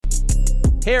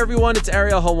Hey everyone, it's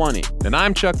Ariel Helwani. And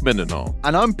I'm Chuck Mindenhall.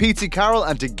 And I'm P.T. Carroll,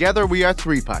 and together we are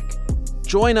 3-Pack.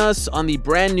 Join us on the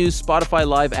brand new Spotify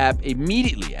Live app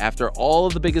immediately after all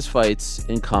of the biggest fights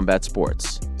in combat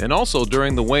sports. And also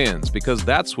during the weigh-ins, because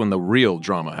that's when the real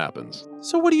drama happens.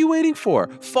 So what are you waiting for?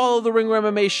 Follow the Ringer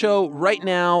MMA show right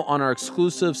now on our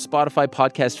exclusive Spotify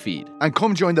podcast feed. And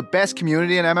come join the best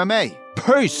community in MMA.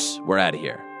 Peace! We're out of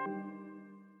here.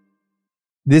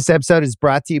 This episode is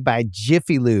brought to you by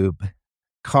Jiffy Lube.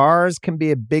 Cars can be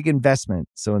a big investment,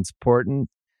 so it's important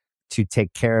to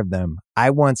take care of them. I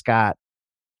once got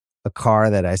a car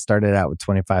that I started out with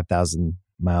 25,000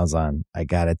 miles on. I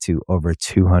got it to over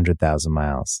 200,000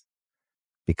 miles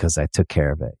because I took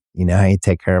care of it. You know how you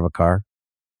take care of a car?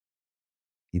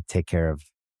 You take care of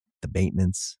the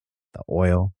maintenance, the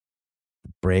oil, the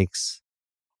brakes,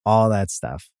 all that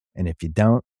stuff. And if you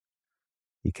don't,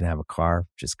 you can have a car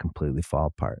just completely fall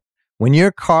apart. When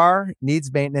your car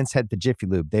needs maintenance, head to Jiffy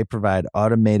Lube. They provide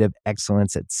automotive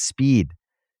excellence at speed.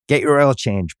 Get your oil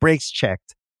change, brakes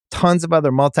checked, tons of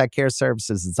other multi-care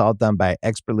services. It's all done by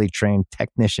expertly trained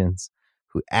technicians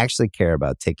who actually care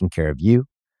about taking care of you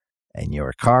and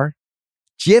your car.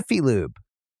 Jiffy Lube,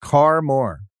 car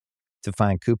more. To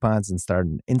find coupons and start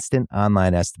an instant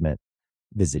online estimate,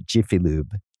 visit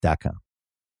jiffylube.com.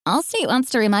 Allstate wants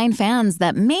to remind fans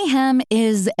that mayhem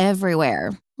is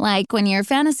everywhere. Like when your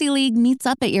fantasy league meets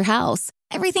up at your house.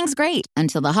 Everything's great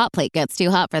until the hot plate gets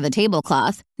too hot for the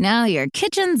tablecloth. Now your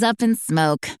kitchen's up in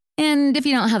smoke. And if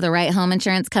you don't have the right home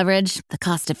insurance coverage, the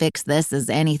cost to fix this is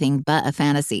anything but a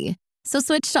fantasy. So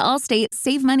switch to Allstate,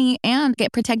 save money, and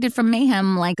get protected from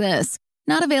mayhem like this.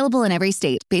 Not available in every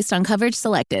state based on coverage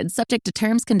selected, subject to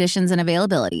terms, conditions, and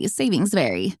availability. Savings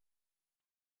vary.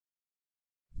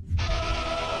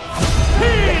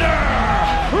 Peter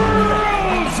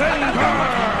Rosenberg!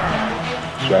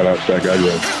 Shout out to that guy,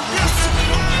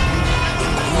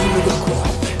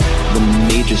 The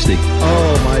majesty.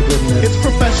 Oh my goodness. It's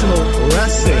professional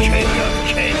wrestling.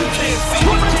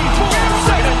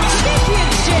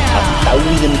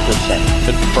 1,000%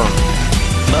 confirmed.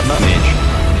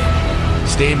 Mage.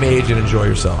 Stay mage and enjoy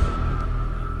yourself.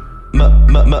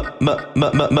 Mage. Male.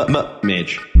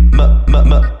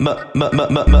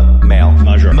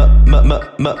 Measure. Mage.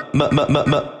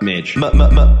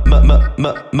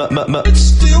 It's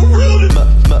still rooted.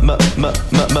 Mage. Male. Measure.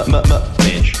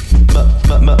 Mage.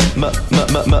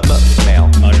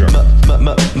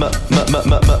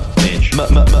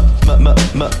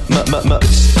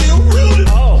 It's still rooted.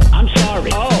 Oh, I'm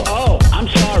sorry. Oh, I'm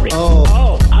sorry.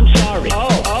 Oh, I'm sorry.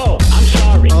 Oh, I'm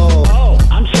sorry. Oh,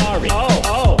 I'm sorry.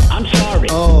 Oh, I'm sorry.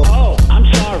 Oh, I'm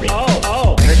sorry.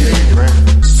 Oh.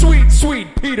 Sweet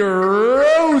Peter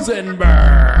Rosenberg.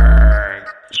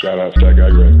 Shout out to that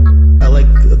guy, Greg. I like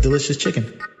a delicious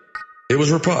chicken. It was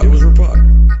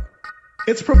Rapod.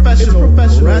 It's professional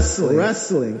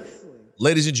wrestling.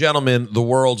 Ladies and gentlemen, the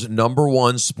world's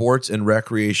 #1 sports and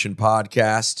recreation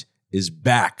podcast is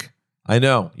back. I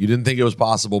know, you didn't think it was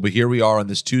possible, but here we are on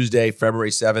this Tuesday, February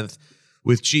 7th,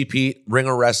 with Cheap Heat,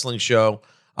 Ringer Wrestling Show.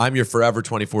 I'm your forever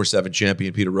 24/7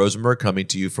 champion, Peter Rosenberg, coming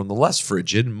to you from the less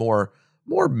frigid, more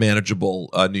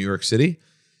manageable New York City.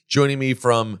 Joining me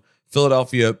from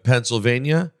Philadelphia,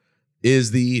 Pennsylvania,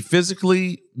 is the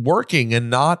physically working and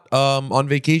not on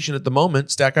vacation at the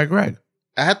moment, Stat Guy Greg.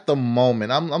 At the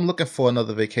moment, I'm looking for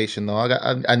another vacation though.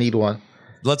 I need one.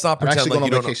 Let's not pretend I'm actually like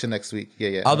going you on vacation next week.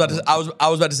 Yeah. I was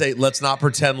about to say, let's not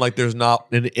pretend like there's not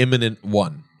an imminent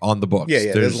one on the books.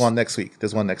 Yeah. There's one next week.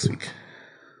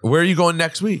 Where are you going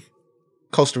next week?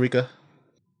 Costa Rica.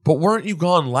 But weren't you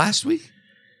gone last week?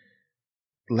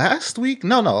 Last week?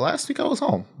 No. Last week I was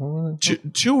home.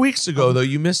 2 weeks ago, though,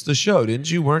 you missed the show,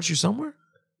 didn't you? Weren't you somewhere?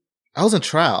 I was in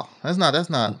trial. That's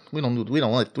not. We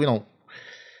don't.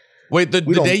 Wait, the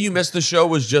day you missed the show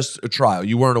was just a trial.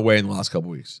 You weren't away in the last couple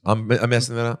of weeks. I'm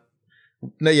messing that up.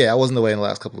 No, I wasn't away in the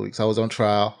last couple of weeks. I was on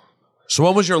trial. So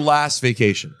when was your last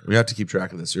vacation? We have to keep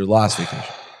track of this. Your last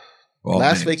vacation.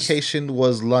 Last vacation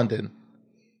was London.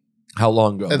 How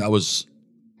long ago? That was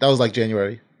like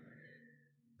January.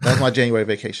 That was my January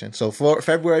vacation. So for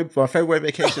February, my February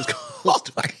vacation is close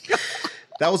to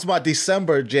that was my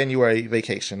January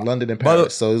vacation, London and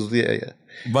Paris. So it was, yeah.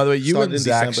 By the way, you and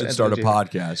Zach should start a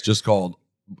podcast just called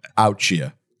Out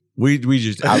Chia. We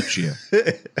just out Chia.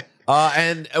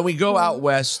 And we go out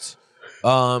west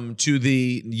to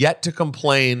the yet to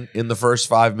complain in the first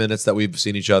 5 minutes that we've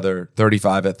seen each other,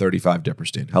 35 at 35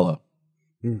 Dipperstein. Hello.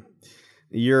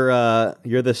 You're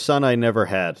the son I never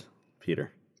had,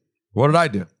 Peter. What did I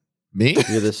do? Me?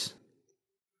 You're this.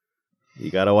 You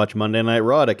got to watch Monday Night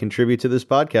Raw to contribute to this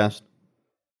podcast.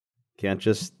 Can't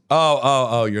just.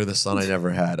 Oh, you're the son I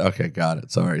never had. Okay, got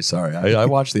it. Sorry. I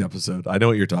watched the episode. I know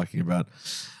what you're talking about.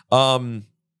 All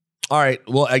right.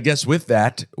 Well, I guess with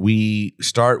that, we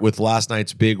start with last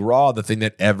night's big Raw. The thing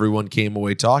that everyone came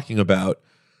away talking about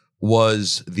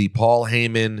was the Paul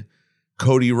Heyman,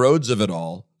 Cody Rhodes of it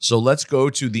all. So let's go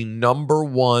to the number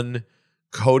one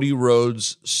Cody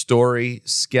Rhodes story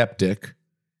skeptic,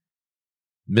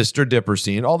 Mr.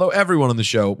 Dipperstein. Although everyone on the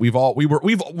show, we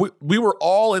were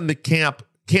all in the camp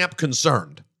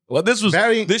concerned. Well, this was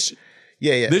varying degrees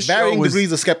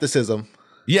of skepticism.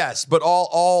 Yes, but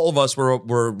all of us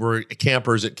were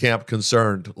campers at Camp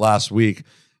Concerned last week.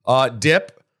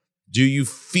 Dip, do you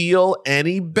feel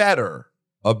any better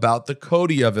about the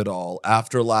Cody of it all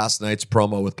after last night's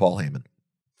promo with Paul Heyman?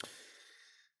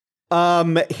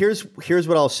 Here's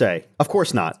what I'll say. Of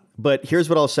course not. But here's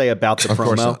what I'll say about the promo. Of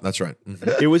course not. That's right.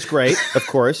 Mm-hmm. It was great, of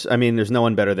course. I mean, there's no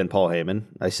one better than Paul Heyman.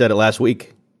 I said it last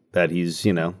week that he's,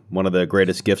 one of the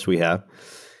greatest gifts we have.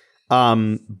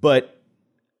 But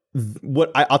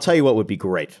I'll tell you what would be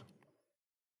great.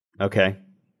 Okay.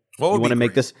 What would you want to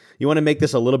make this? You want to make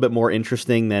this a little bit more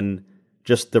interesting than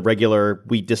just the regular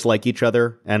we dislike each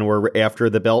other and we're after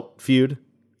the belt feud?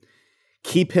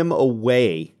 Keep him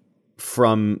away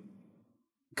from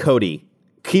Cody.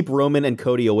 Keep Roman and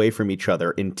Cody away from each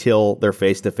other until they're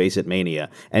face to face at Mania,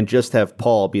 and just have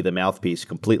Paul be the mouthpiece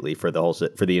completely for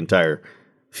the entire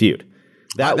feud.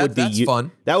 That's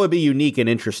fun. That would be unique and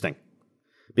interesting.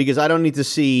 Because I don't need to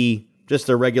see just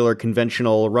a regular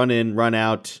conventional run in, run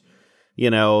out.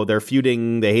 They're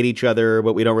feuding, they hate each other,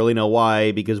 but we don't really know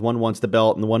why because one wants the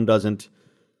belt and the one doesn't.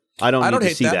 I don't need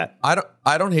to see that.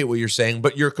 I don't hate what you're saying,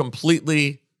 but you're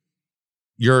completely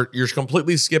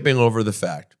skipping over the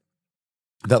fact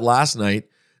that last night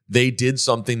they did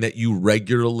something that you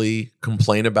regularly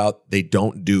complain about they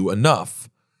don't do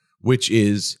enough, which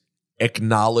is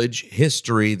acknowledge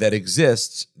history that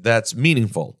exists that's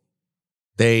meaningful.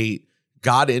 They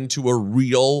got into a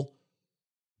real,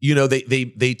 they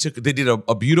did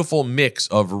a beautiful mix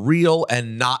of real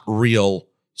and not real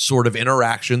sort of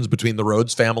interactions between the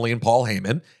Rhodes family and Paul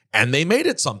Heyman, and they made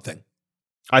it something.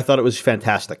 I thought it was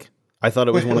fantastic. I thought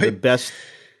it was one of the best.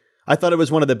 I thought it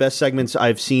was one of the best segments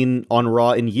I've seen on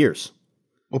Raw in years.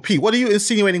 Well, Pete, what are you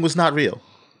insinuating was not real?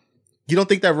 You don't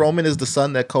think that Roman is the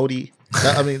son that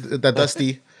that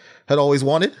Dusty had always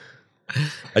wanted?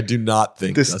 I do not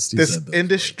think Dusty said that.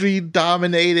 Industry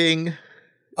dominating.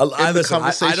 I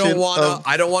don't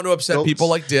want to upset people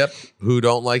like Dip who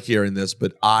don't like hearing this,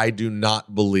 but I do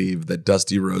not believe that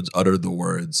Dusty Rhodes uttered the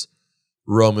words,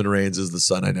 "Roman Reigns is the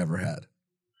son I never had."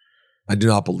 I do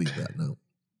not believe that. No.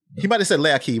 He might have said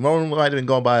Leaki. Roman might have been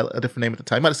going by a different name at the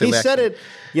time. He might have said he Leaki. said it.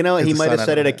 He might have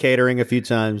said it at catering a few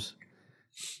times.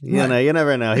 You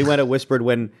never know. He might have whispered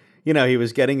when he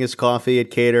was getting his coffee at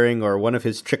catering or one of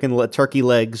his turkey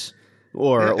legs.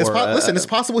 Listen, it's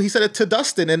possible he said it to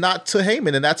Dustin and not to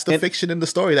Heyman, and that's the fiction in the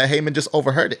story that Heyman just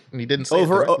overheard it and he didn't say it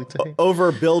directly to Heyman.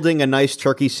 Over building a nice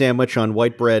turkey sandwich on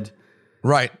white bread,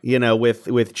 right?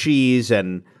 With cheese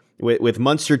and with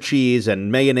Munster cheese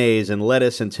and mayonnaise and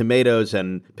lettuce and tomatoes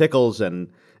and pickles and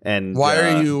why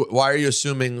are you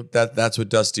assuming that that's what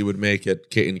Dusty would make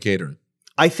in catering?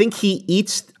 I think he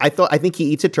eats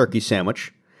a turkey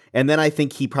sandwich, and then I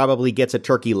think he probably gets a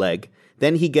turkey leg.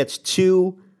 Then he gets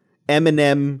 2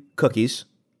 M&M cookies,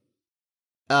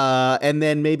 and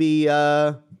then maybe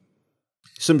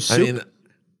some soup.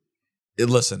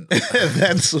 Listen,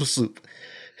 that's some soup.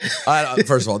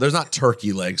 First of all, there's not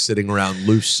turkey legs sitting around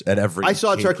loose at every. I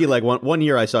saw a turkey leg one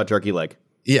year. I saw a turkey leg.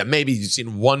 Yeah, maybe you've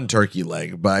seen one turkey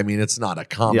leg, but it's not a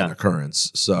common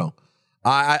occurrence. So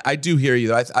I do hear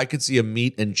you. I could see a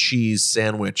meat and cheese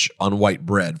sandwich on white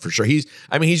bread for sure. He's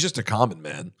just a common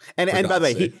man. And by the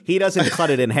way, he doesn't cut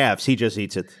it in halves. He just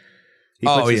eats it. He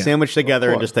puts the sandwich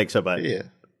together and just takes a bite. Yeah.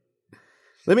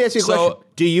 Let me ask you a question.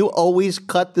 Do you always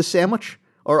cut the sandwich,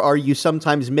 or are you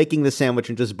sometimes making the sandwich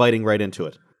and just biting right into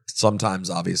it? Sometimes,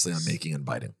 obviously, I'm making and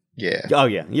biting. Yeah. Oh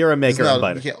yeah, you're a maker and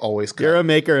biter. You can't always cut. You're a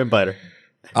maker and biter.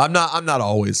 I'm not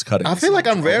always cutting. I feel like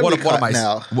I'm rarely cut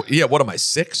now. What am I,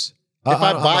 6? If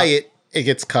I buy it, it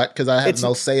gets cut because I have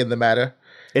no say in the matter.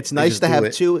 It's nice to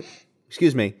have two.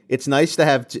 Excuse me. It's nice to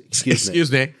have.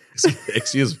 Excuse me.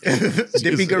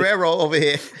 Dippy Guerrero over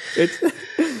here.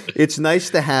 It's nice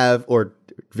to have, or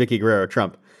Vicky Guerrero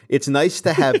Trump. It's nice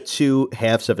to have 2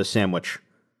 halves of a sandwich.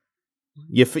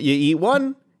 You eat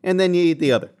one and then you eat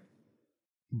the other.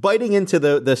 Biting into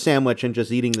the sandwich and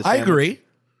just eating the sandwich. I agree.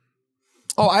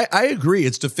 Oh, I agree.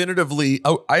 It's definitively.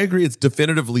 Oh, I agree. It's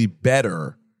definitively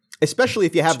better, especially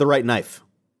if you have the right knife.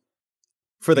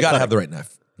 You gotta have the right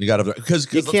knife. You gotta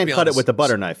because you can't cut it with the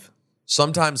butter knife.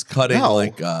 Sometimes cutting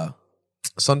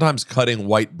sometimes cutting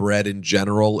white bread in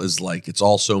general is like, it's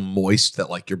all so moist that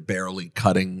like you're barely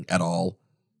cutting at all.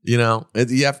 You know,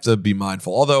 you have to be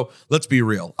mindful. Although, let's be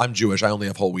real. I'm Jewish. I only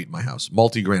have whole wheat in my house.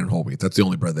 Multi-grain and whole wheat. That's the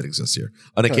only bread that exists here.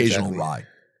 An occasional rye.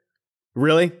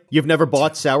 Really? You've never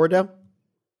bought sourdough?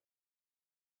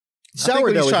 I think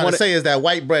what he's trying to say is that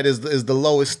white bread is the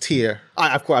lowest tier.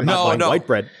 Of course, I'm not buying white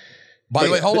bread. By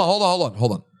the way, hold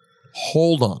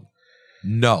on.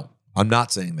 No, I'm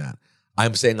not saying that.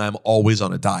 I'm saying I'm always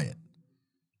on a diet.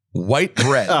 White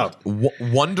bread,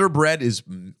 Wonder Bread is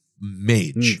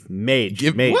mage.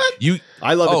 Mage. What?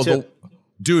 I love it too.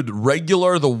 Dude,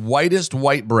 the whitest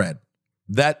white bread.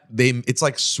 It's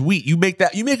like sweet. You make a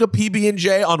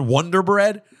PB&J on Wonder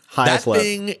Bread. That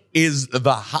thing is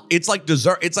it's like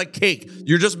dessert. It's like cake.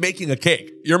 You're just making a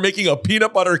cake. You're making a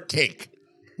peanut butter cake.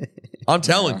 I'm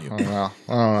telling you. I don't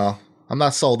know. I'm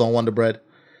not sold on Wonder Bread.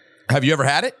 Have you ever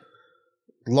had it?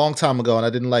 Long time ago, and I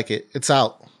didn't like it. It's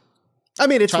out. I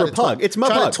mean, it's Repug. It's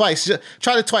Mupug.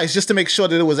 Tried it twice just to make sure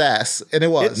that it was ass, and it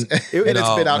was. And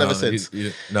it's been out ever since.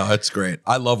 No, it's great.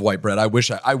 I love white bread. I wish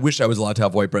I was allowed to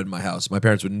have white bread in my house. My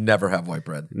parents would never have white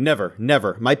bread.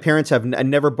 Never. My parents have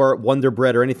never bought Wonder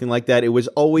Bread or anything like that. It was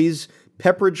always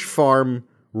Pepperidge Farm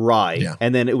rye,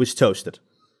 and then it was toasted.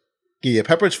 Yeah,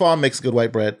 Pepperidge Farm makes good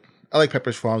white bread. I like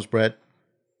Pepperidge Farm's bread.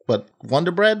 But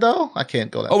Wonder Bread, though, I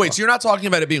can't go that wait, so you're not talking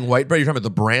about it being white bread? You're talking about the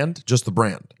brand? Just the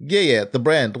brand? Yeah, the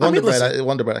brand. Wonder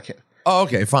Bread, I can't. Oh,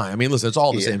 okay, fine. I mean, listen, it's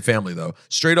all the same family, though.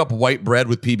 Straight up white bread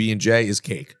with PB&J is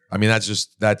cake. I mean,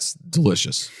 that's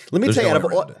delicious. Let me tell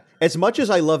you, as much as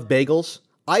I love bagels,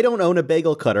 I don't own a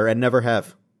bagel cutter and never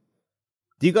have.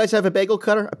 Do you guys have a bagel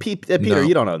cutter? Peter, no.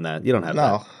 You don't own that. You don't have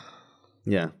that.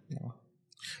 Yeah.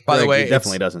 By the way, it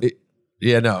definitely doesn't.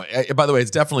 By the way,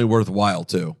 it's definitely worthwhile,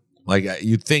 too. Like,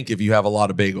 you'd think if you have a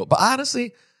lot of bagels. But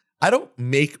honestly, I don't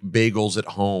make bagels at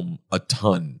home a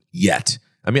ton yet.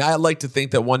 I mean, I like to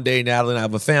think that one day Natalie and I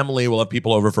have a family. We'll have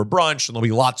people over for brunch, and there'll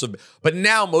be lots of. But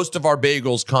now most of our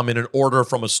bagels come in an order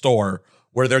from a store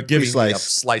where they're giving me a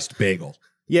sliced bagel.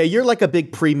 Yeah, you're like a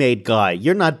big pre-made guy.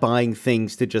 You're not buying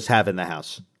things to just have in the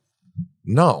house.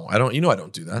 No, I don't. I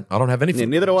don't do that. I don't have any food.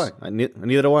 Neither do I.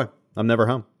 Neither do I. I'm never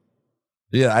home.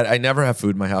 Yeah, I never have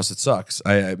food in my house. It sucks.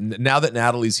 Now that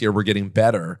Natalie's here, we're getting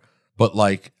better. But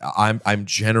like, I'm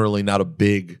generally not a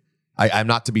big. I'm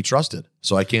not to be trusted,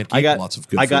 so I can't keep lots of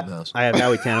good food in the house. I have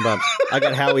Howie Tannenbaum.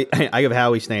 I have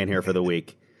Howie staying here for the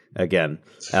week again.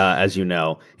 As you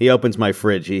know, he opens my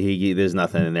fridge. He there's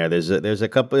nothing in there. There's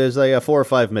like 4 or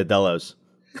 5 Modelo's.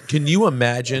 Can you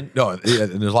imagine? No, and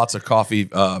there's lots of coffee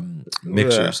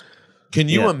mixers. Can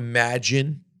you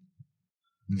imagine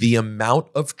the amount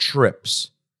of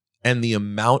trips and the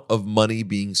amount of money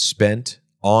being spent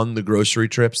on the grocery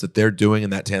trips that they're doing in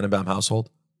that Tannenbaum household?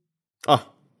 Oh,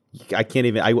 I can't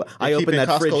even. I opened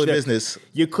that fridge. In business.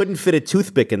 You couldn't fit a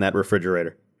toothpick in that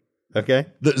refrigerator. Okay,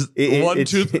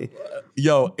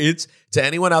 it's to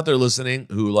anyone out there listening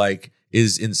who like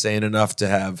is insane enough to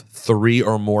have 3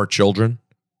 or more children.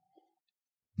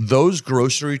 Those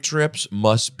grocery trips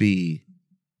must be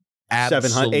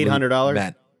absolutely $700-800.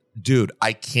 Man, dude,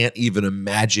 I can't even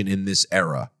imagine in this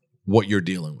era what you're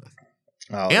dealing with.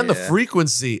 The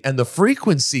frequency,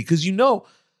 because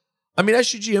I mean,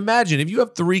 SUG, imagine if you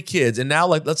have 3 kids and now,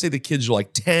 like, let's say the kids are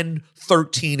like 10,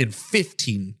 13, and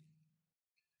 15.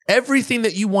 Everything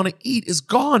that you want to eat is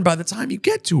gone by the time you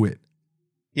get to it.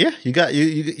 Yeah,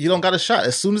 you don't got a shot.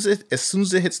 As soon as it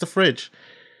hits the fridge.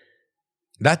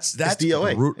 That's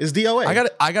DOA. It's DOA.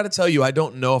 I got to tell you, I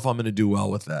don't know if I'm going to do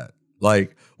well with that.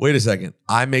 Like, wait a second.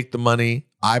 I make the money.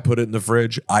 I put it in the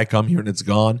fridge. I come here and it's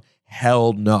gone.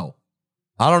 Hell no.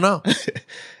 I don't know.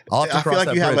 I feel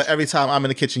like you have every time I'm in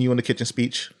the kitchen, you in the kitchen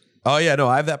speech. Oh, yeah. No,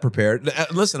 I have that prepared.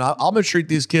 Listen, I'm going to treat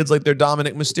these kids like they're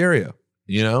Dominic Mysterio,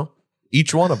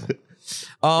 each one of them.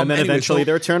 And then eventually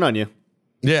they'll turn on you.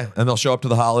 Yeah, and they'll show up to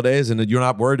the holidays, and you're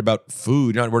not worried about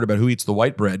food. You're not worried about who eats the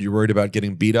white bread. You're worried about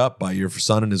getting beat up by your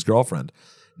son and his girlfriend.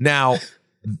 Now,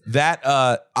 that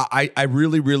I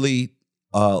really, really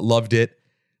loved it.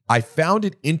 I found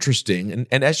it interesting,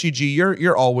 and SUG,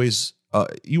 you're always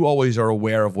you always are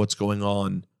aware of what's going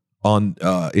on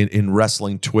in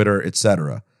wrestling, Twitter,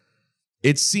 etc.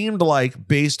 It seemed like,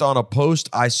 based on a post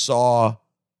I saw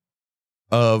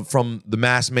from the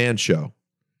Masked Man show,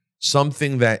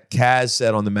 something that Kaz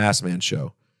said on the Masked Man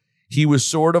show, he was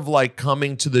sort of like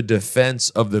coming to the defense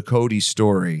of the Cody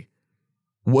story.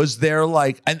 Was there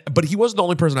but he wasn't the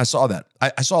only person I saw that.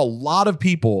 I saw a lot of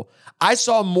people. I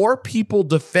saw more people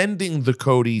defending the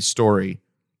Cody story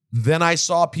than I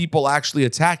saw people actually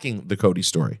attacking the Cody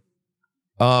story.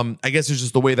 I guess it's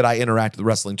just the way that I interact with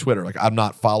wrestling Twitter. Like, I'm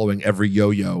not following every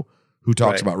yo-yo who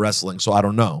talks about wrestling, so I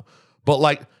don't know. But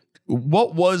like,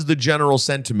 what was the general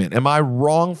sentiment? Am I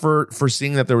wrong for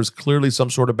seeing that there was clearly some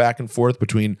sort of back and forth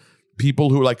between people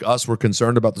who like us were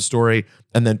concerned about the story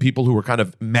and then people who were kind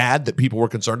of mad that people were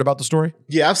concerned about the story?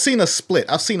 Yeah, I've seen a split.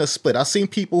 I've seen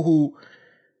people who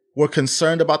were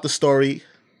concerned about the story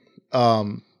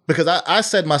because I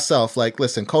said myself, like,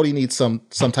 listen, Cody needs some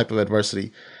type of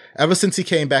adversity. Ever since he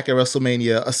came back at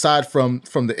WrestleMania, aside from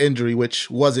the injury, which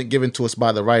wasn't given to us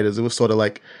by the writers, it was sort of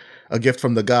like a gift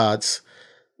from the gods.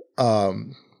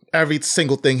 Every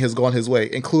single thing has gone his way,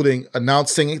 including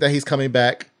announcing that he's coming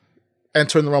back,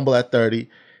 entering the Rumble at 30,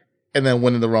 and then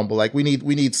winning the Rumble. Like, we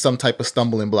need some type of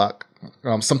stumbling block,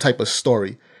 some type of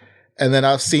story. And then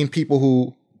I've seen people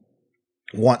who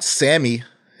want Sammy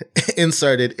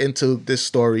inserted into this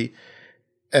story,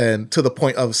 and to the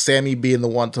point of Sammy being the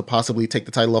one to possibly take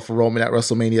the title off of Roman at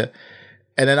WrestleMania.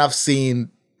 And then I've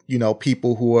seen,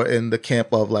 people who are in the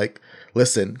camp of like,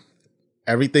 listen,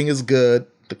 everything is good.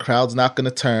 The crowd's not going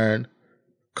to turn.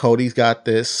 Cody's got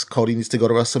this. Cody needs to go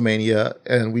to WrestleMania,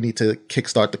 and we need to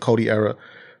kickstart the Cody era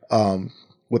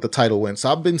with the title win.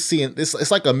 So I've been seeing this.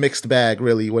 It's like a mixed bag,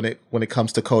 really, when it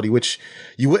comes to Cody, which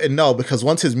you wouldn't know because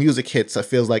once his music hits, it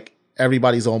feels like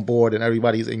everybody's on board and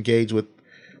everybody's engaged with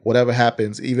whatever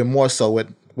happens. Even more so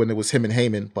when it was him and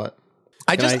Heyman. But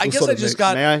I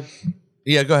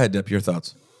Yeah, go ahead, Dip. Your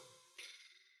thoughts.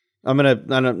 I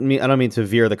don't mean to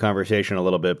veer the conversation a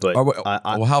little bit, but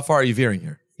well, how far are you veering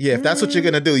here? Yeah, if that's what you're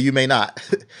gonna do, you may not.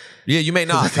 Yeah, you may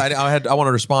not. I want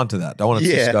to respond to that. I want to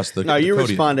discuss the. No, you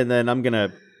Cody respond, and then I'm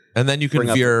gonna. And then you can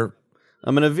veer.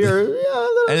 I'm gonna veer.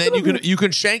 And then you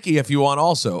can shanky if you want.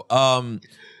 Also,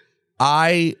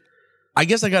 I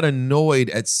guess I got annoyed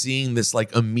at seeing this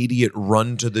like immediate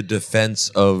run to the defense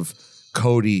of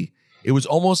Cody. It was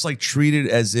almost like treated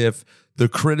as if the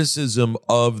criticism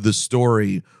of the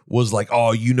story was like,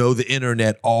 oh, the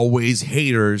internet, always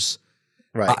haters.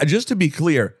 Right. Just to be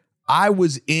clear, I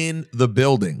was in the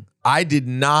building. I did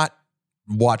not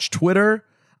watch Twitter.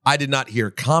 I did not hear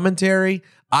commentary.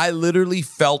 I literally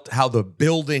felt how the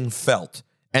building felt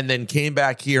and then came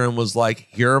back here and was like,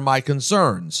 here are my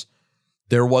concerns.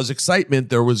 There was excitement.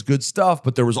 There was good stuff,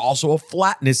 but there was also a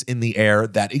flatness in the air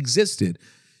that existed.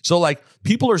 So like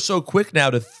people are so quick now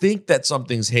to think that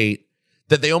something's hate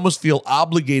that they almost feel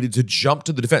obligated to jump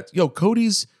to the defense.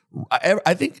 Cody's,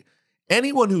 I think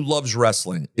anyone who loves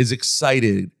wrestling is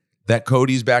excited that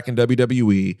Cody's back in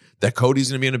WWE, that Cody's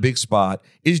going to be in a big spot,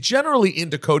 is generally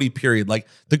into Cody, period. Like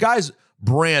the guy's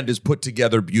brand is put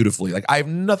together beautifully. Like I have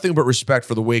nothing but respect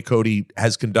for the way Cody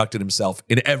has conducted himself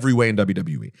in every way in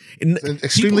WWE.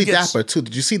 Extremely dapper too.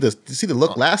 Did you see the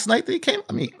look last night that he came?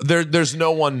 I mean, there's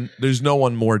no one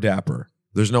more dapper.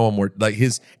 There's no one more like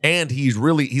he's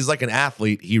like an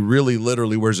athlete. He really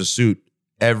literally wears a suit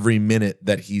every minute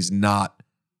that he's not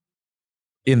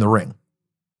in the ring.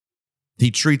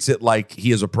 He treats it like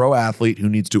he is a pro athlete who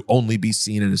needs to only be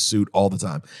seen in a suit all the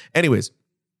time. Anyways,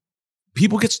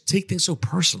 people get to take things so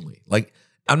personally. Like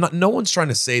no one's trying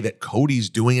to say that Cody's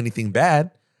doing anything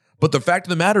bad, but the fact of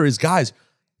the matter is, guys,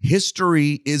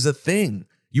 history is a thing.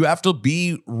 You have to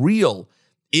be real.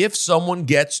 If someone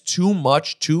gets too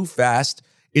much too fast,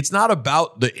 it's not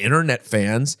about the internet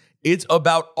fans. It's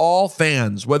about all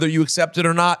fans. Whether you accept it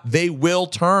or not, they will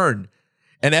turn.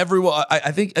 And everyone,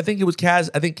 I think it was Kaz.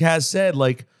 I think Kaz said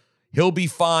like he'll be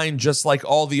fine, just like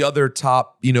all the other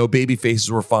top baby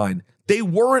faces were fine. They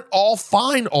weren't all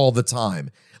fine all the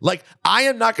time. Like I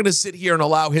am not going to sit here and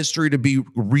allow history to be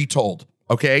retold.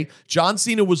 Okay, John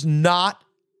Cena was not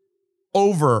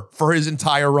over for his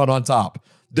entire run on top.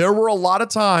 There were a lot of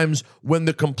times when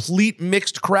the complete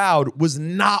mixed crowd was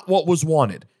not what was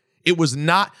wanted. It was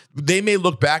not, they may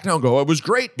look back now and go, it was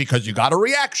great because you got a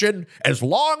reaction as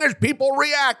long as people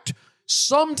react.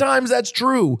 Sometimes that's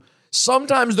true.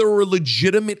 Sometimes there were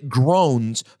legitimate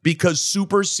groans because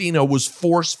Super Cena was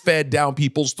force-fed down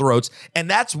people's throats. And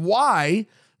that's why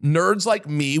nerds like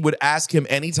me would ask him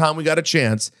anytime we got a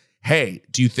chance, hey,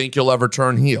 do you think you'll ever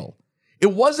turn heel?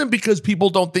 It wasn't because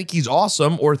people don't think he's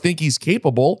awesome or think he's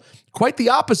capable. Quite the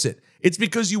opposite. It's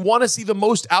because you want to see the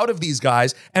most out of these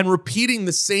guys, and repeating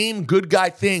the same good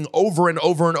guy thing over and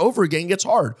over and over again gets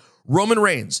hard. Roman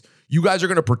Reigns, you guys are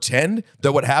going to pretend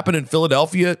that what happened in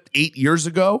Philadelphia 8 years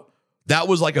ago, that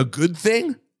was like a good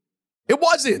thing? It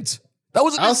wasn't. That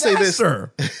was a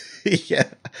disaster. I'll say this. Yeah.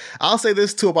 I'll say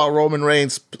this too about Roman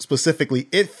Reigns specifically.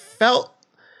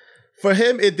 For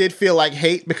him, it did feel like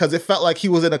hate because it felt like he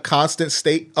was in a constant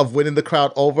state of winning the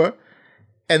crowd over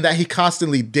and that he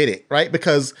constantly did it, right?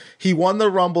 Because he won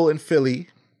the Rumble in Philly.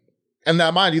 And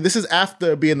now, mind you, this is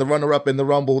after being the runner-up in the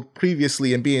Rumble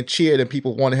previously and being cheered and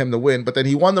people wanted him to win. But then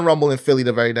he won the Rumble in Philly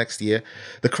the very next year.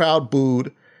 The crowd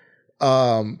booed.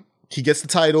 He gets the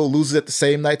title, loses it the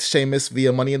same night to Sheamus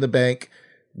via Money in the Bank,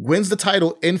 wins the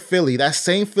title in Philly. That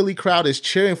same Philly crowd is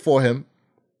cheering for him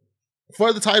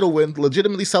for the title win,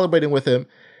 legitimately celebrating with him.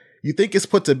 You think it's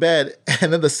put to bed,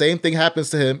 and then the same thing happens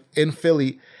to him in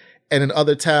Philly and in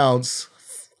other towns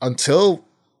until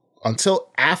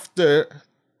after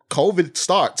COVID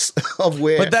starts.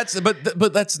 But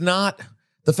that's not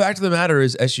the fact of the matter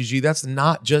is, SUG, that's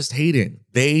not just hating.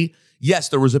 Yes,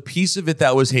 there was a piece of it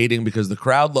that was hating because the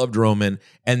crowd loved Roman,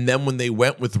 and then when they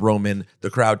went with Roman, the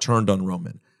crowd turned on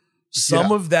Roman.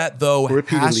 Some of that, though,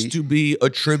 has to be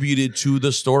attributed to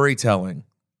the storytelling.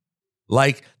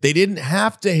 Like, they didn't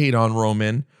have to hate on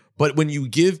Roman, but when you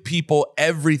give people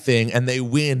everything and they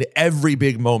win every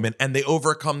big moment and they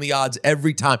overcome the odds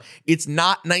every time, it's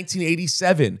not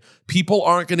 1987. People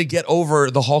aren't going to get over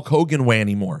the Hulk Hogan way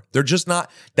anymore. They're just not,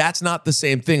 that's not the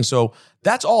same thing. So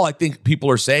that's all I think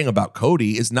people are saying about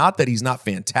Cody is not that he's not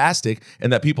fantastic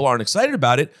and that people aren't excited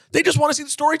about it. They just want to see the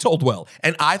story told well.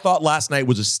 And I thought last night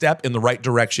was a step in the right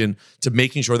direction to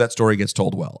making sure that story gets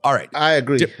told well. All right. I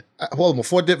agree. Hold on,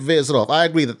 before Dip veers it off, I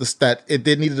agree that it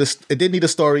did need a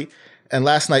story, and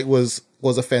last night was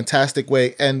a fantastic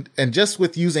way. And just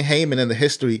with using Heyman in the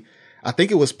history, I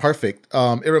think it was perfect.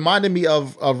 It reminded me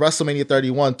of WrestleMania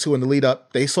 31 too in the lead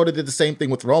up. They sort of did the same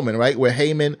thing with Roman, right? Where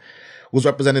Heyman was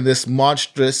representing this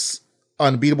monstrous,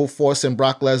 unbeatable force in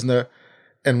Brock Lesnar,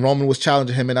 and Roman was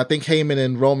challenging him. And I think Heyman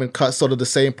and Roman cut sort of the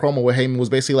same promo where Heyman was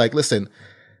basically like, listen,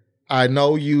 I've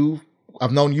known you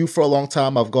for a long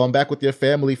time. I've gone back with your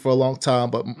family for a long time,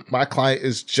 but my client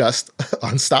is just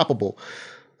unstoppable.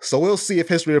 So we'll see if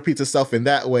history repeats itself in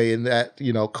that way, and that,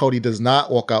 Cody does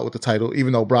not walk out with the title,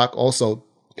 even though Brock also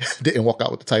didn't walk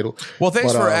out with the title. Well,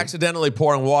 thanks for accidentally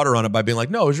pouring water on it by being like,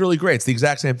 no, it was really great. It's the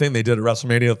exact same thing they did at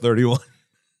WrestleMania 31.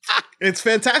 It's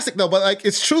fantastic though, but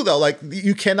it's true though. Like,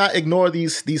 you cannot ignore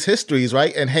these histories,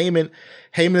 right? And Heyman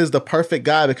is the perfect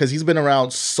guy because he's been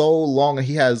around so long and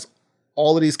he has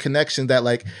all of these connections that,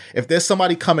 like, if there's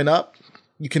somebody coming up,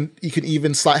 you can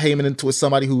even slot Heyman into as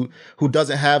somebody who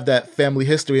doesn't have that family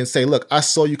history and say, look, I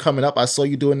saw you coming up, I saw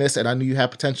you doing this, and I knew you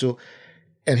had potential,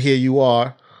 and here you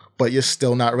are, but you're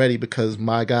still not ready because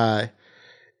my guy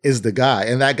is the guy.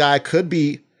 And that guy could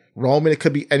be Roman, it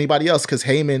could be anybody else, because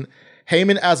Heyman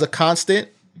as a constant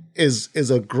is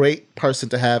a great person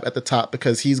to have at the top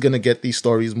because he's going to get these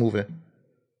stories moving.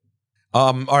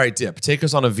 All right, Dip, take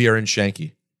us on a Veer and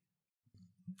Shanky.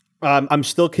 I'm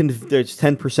still there's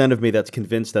 10% of me that's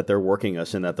convinced that they're working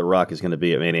us and that The Rock is going to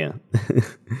be at Mania.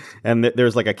 And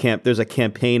there's like a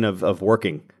campaign of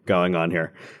working going on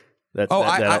here. That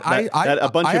a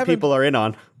bunch of people are in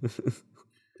on.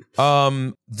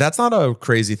 That's not a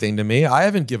crazy thing to me. I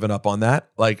haven't given up on that.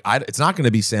 Like, it's not going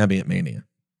to be Sammy at Mania.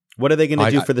 What are they going to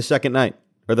do for the second night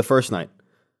or the first night?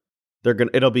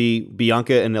 It'll be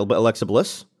Bianca and Alexa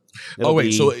Bliss. So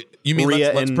you mean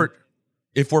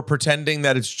if we're pretending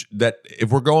that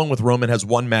if we're going with Roman has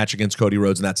one match against Cody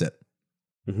Rhodes and that's it.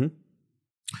 Mm-hmm.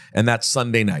 And that's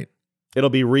Sunday night. It'll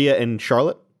be Rhea and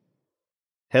Charlotte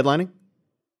headlining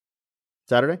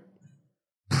Saturday?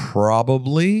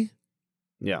 Probably.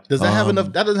 Yeah. Does that have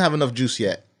enough? That doesn't have enough juice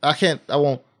yet. I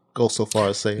won't go so far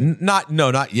as saying.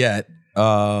 Not yet.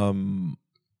 But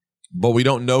we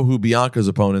don't know who Bianca's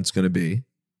opponent's going to be.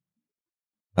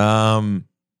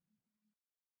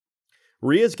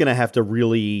 Rhea's going to have to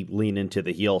really lean into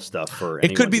the heel stuff for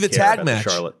it could be the tag match. The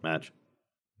Charlotte match.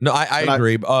 No, I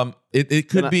agree.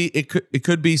 It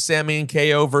could be Sammy and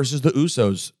KO versus the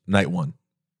Usos night one.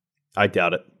 I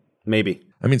doubt it. Maybe.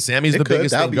 I mean, Sammy's the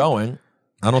biggest thing going.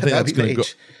 I don't think that's going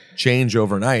to change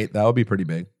overnight. That would be pretty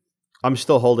big. I'm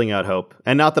still holding out hope,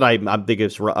 and not that I'm not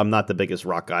the biggest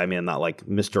Rock guy. I mean, I'm not like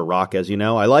Mr. Rock, as you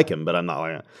know. I like him, but I'm not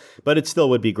like. But it still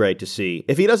would be great to see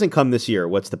if he doesn't come this year.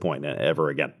 What's the point ever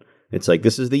again? It's like,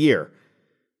 this is the year.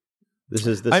 This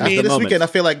is this weekend, I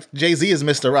feel like Jay-Z is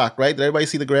Mr. Rock, right? Did everybody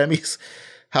see the Grammys?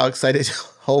 How excited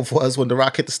Hov was when The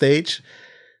Rock hit the stage?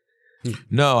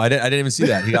 No, I didn't even see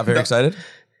that. He got very excited?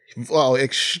 Oh,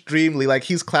 extremely. Like,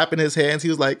 he's clapping his hands. He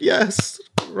was like, yes,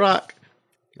 Rock.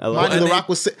 Mind you, The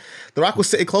Rock was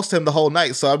sitting close to him the whole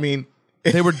night. So, I mean...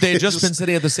 They had just been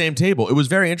sitting at the same table. It was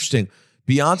very interesting.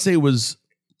 Beyonce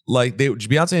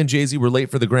and Jay-Z were late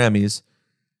for the Grammys.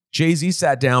 Jay-Z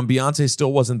sat down. Beyonce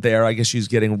still wasn't there. I guess she's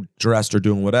getting dressed or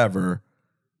doing whatever.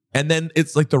 And then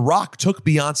it's like The Rock took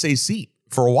Beyonce's seat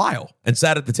for a while and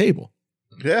sat at the table.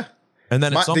 Yeah. And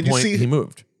then at some point he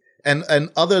moved. And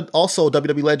other also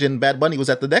WWE legend Bad Bunny was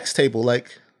at the next table.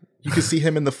 Like, you could see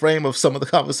him in the frame of some of the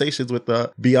conversations with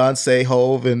Beyonce,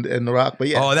 Hov, and The Rock. But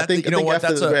yeah, I think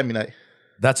after the Grammy night.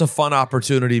 That's a fun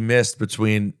opportunity missed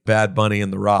between Bad Bunny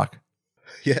and The Rock.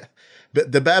 Yeah.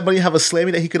 Did Bad Bunny have a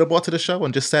Slammy that he could have brought to the show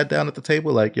and just sat down at the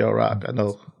table like, yo, Rock, I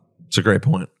know. It's a great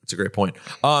point.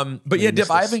 But yeah,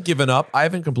 Dip, I haven't given up. I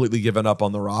haven't completely given up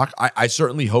on The Rock. I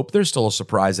certainly hope there's still a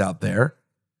surprise out there.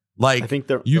 Like, I think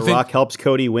the Rock helps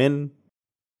Cody win.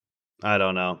 I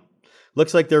don't know.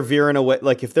 Looks like they're veering away.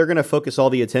 Like, if they're going to focus all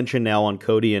the attention now on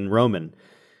Cody and Roman,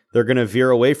 they're going to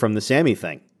veer away from the Sammy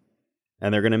thing.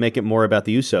 And they're going to make it more about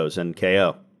the Usos and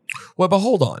KO. Well, but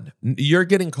hold on. You're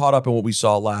getting caught up in what we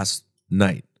saw last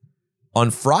night. On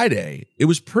Friday, it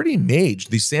was pretty mage.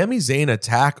 The Sami Zayn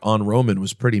attack on Roman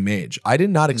was pretty mage. I did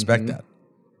not expect that.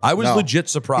 I was legit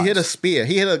surprised. He hit a spear.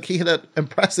 He hit an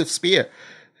impressive spear.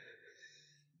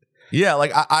 Yeah,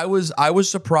 like I was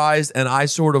surprised, and I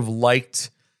sort of liked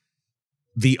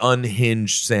the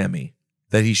unhinged Sammy,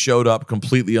 that he showed up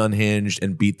completely unhinged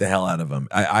and beat the hell out of him.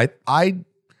 I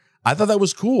thought that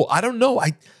was cool. I don't know.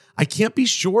 I can't be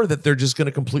sure that they're just going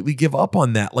to completely give up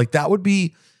on that. Like, that would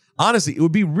be, honestly, it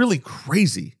would be really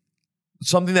crazy.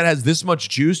 Something that has this much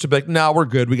juice to be like, no, we're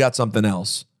good. We got something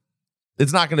else.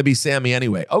 It's not going to be Sammy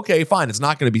anyway. Okay, fine. It's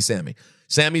not going to be Sammy.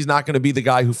 Sammy's not going to be the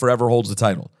guy who forever holds the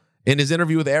title. In his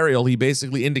interview with Ariel, he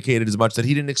basically indicated as much that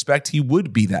he didn't expect he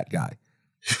would be that guy.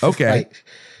 Okay. Right.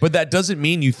 But that doesn't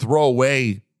mean you throw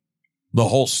away the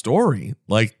whole story,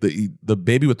 like the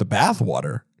baby with the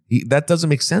bathwater. That doesn't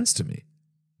make sense to me.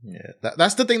 Yeah,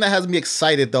 that's the thing that has me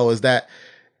excited, though, is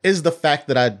the fact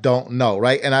that I don't know,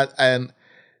 right? And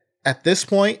at this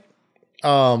point,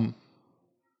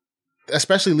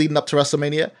 especially leading up to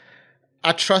WrestleMania,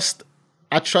 I trust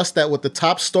that with the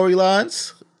top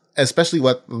storylines, especially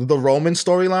what the Roman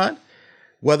storyline,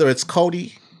 whether it's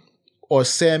Cody or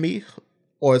Sammy,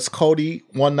 or it's Cody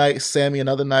one night, Sammy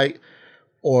another night,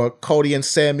 or Cody and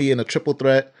Sammy in a triple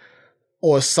threat,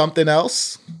 or something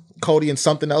else, Cody and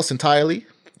something else entirely,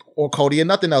 or Cody and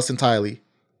nothing else entirely.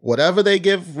 Whatever they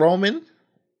give Roman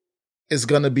is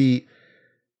going to be,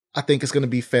 I think it's going to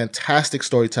be fantastic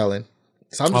storytelling.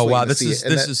 So I'm just waiting to see it.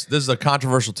 This is a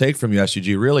controversial take from you,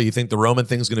 SUG. Really? You think the Roman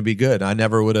thing is going to be good? I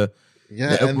never would have.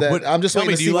 Yeah, and then I'm just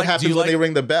waiting to see what happens when they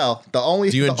ring the bell. Do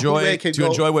you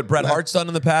enjoy what Bret Hart's done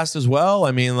in the past as well?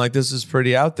 I mean, like, this is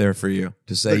pretty out there for you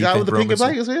to say. The guy with the pink and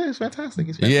black is fantastic.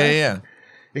 He's fantastic. Yeah.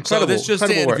 Incredible. So this just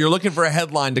in, if you're looking for a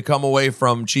headline to come away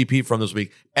from Cheap Heat from this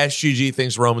week, SGG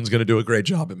thinks Roman's going to do a great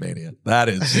job at Mania. That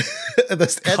is.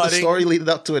 the story leading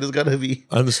up to it is going to be.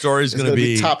 And the story is going to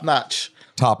be top notch.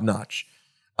 Top notch.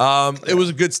 It was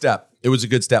a good step.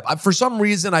 For some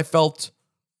reason, I felt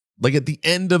like at the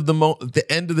end of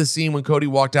the scene when Cody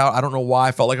walked out, I don't know why,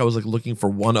 I felt like I was like looking for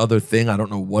one other thing. I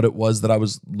don't know what it was that I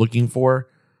was looking for,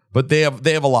 but they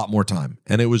have a lot more time,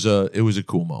 and it was a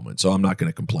cool moment. So I'm not going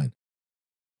to complain.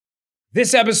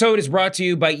 This episode is brought to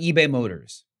you by eBay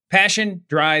Motors. Passion,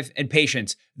 drive, and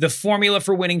patience. The formula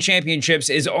for winning championships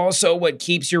is also what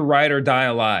keeps your ride or die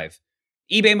alive.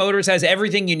 eBay Motors has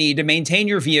everything you need to maintain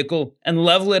your vehicle and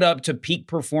level it up to peak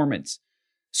performance.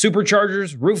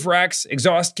 Superchargers, roof racks,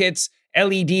 exhaust kits,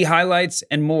 LED highlights,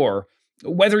 and more.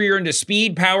 Whether you're into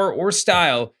speed, power, or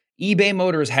style, eBay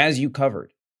Motors has you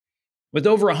covered. With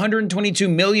over 122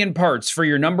 million parts for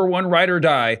your number one ride or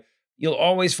die, you'll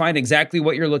always find exactly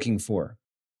what you're looking for.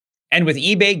 And with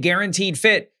eBay Guaranteed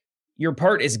Fit, your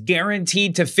part is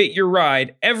guaranteed to fit your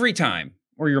ride every time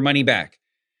or your money back.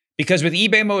 Because with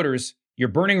eBay Motors, you're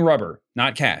burning rubber,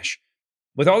 not cash.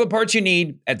 With all the parts you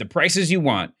need at the prices you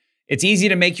want, it's easy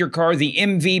to make your car the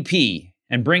MVP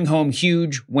and bring home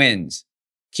huge wins.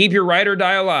 Keep your ride or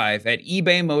die alive at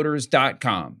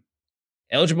ebaymotors.com.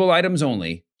 Eligible items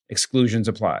only. Exclusions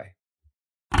apply.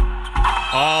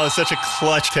 Oh, such a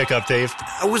clutch pickup, Dave.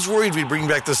 I was worried we'd bring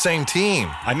back the same team.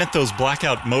 I meant those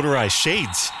blackout motorized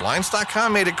shades.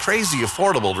 Blinds.com made it crazy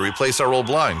affordable to replace our old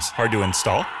blinds. Hard to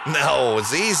install? No,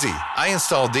 it's easy. I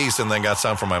installed these and then got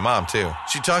some for my mom, too.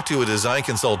 She talked to a design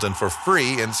consultant for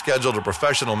free and scheduled a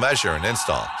professional measure and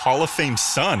install. Hall of Fame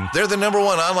son. They're the #1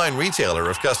 online retailer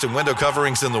of custom window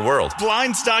coverings in the world.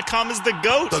 Blinds.com is the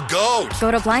GOAT. The GOAT.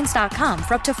 Go to Blinds.com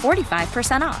for up to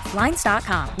 45% off.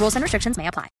 Blinds.com. Rules and restrictions may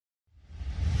apply.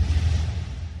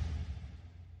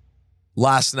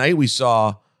 Last night, we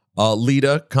saw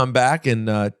Lita come back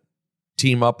and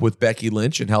team up with Becky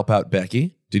Lynch and help out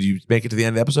Becky. Did you make it to the end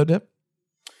of the episode, Deb?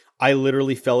 I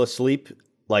literally fell asleep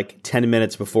like 10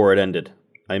 minutes before it ended.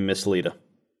 I miss Lita.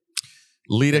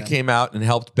 Lita came out and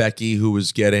helped Becky, who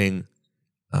was getting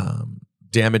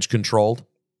damage controlled.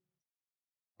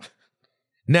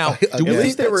 Now, do we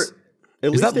think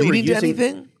is that leading to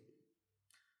anything?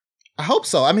 I hope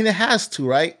so. I mean, it has to,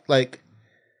 right? Like,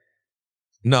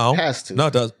 no, it has to. No,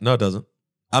 it does. No, it doesn't.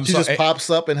 She just pops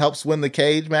up and helps win the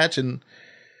cage match and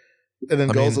then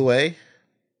goes away.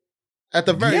 At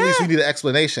the very least, we need an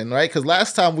explanation, right? Because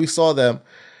last time we saw them,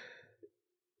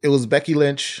 it was Becky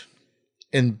Lynch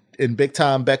in big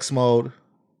time Bex mode.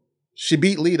 She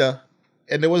beat Lita,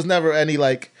 and there was never any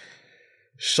like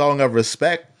showing of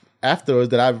respect afterwards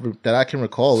that I can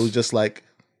recall. It was just like,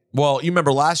 well, you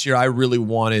remember last year I really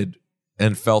wanted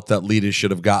and felt that Lita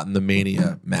should have gotten the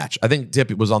Mania match. I think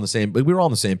Dip was on the same, but we were all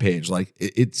on the same page. Like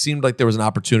it seemed like there was an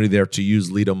opportunity there to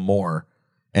use Lita more,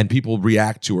 and people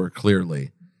react to her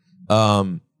clearly.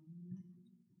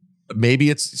 Maybe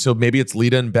it's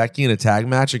Lita and Becky in a tag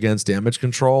match against Damage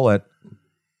Control at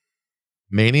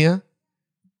Mania.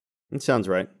 It sounds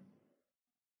right.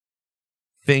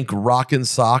 Think Rock and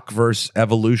Sock versus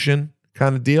Evolution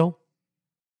kind of deal.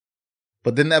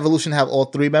 But didn't Evolution have all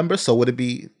 3 members? So would it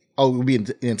be? Oh, it would be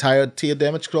the entirety of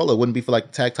Damage Control. It wouldn't be for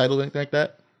like tag title or anything like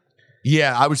that.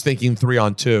 Yeah, I was thinking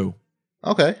 3-on-2.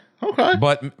 Okay.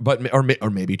 But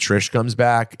or maybe Trish comes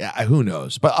back. Who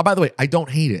knows? But by the way, I don't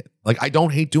hate it. Like I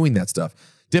don't hate doing that stuff.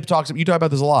 Dip talks. You talk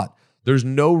about this a lot. There's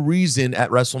no reason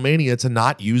at WrestleMania to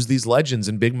not use these legends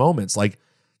in big moments. Like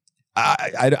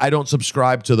I don't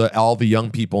subscribe to all the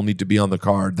young people need to be on the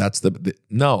card. That's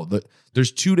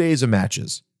there's 2 days of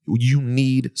matches. You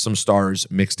need some stars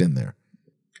mixed in there.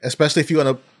 Especially if you want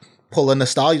to pull a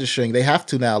nostalgia string, they have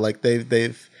to now. Like they've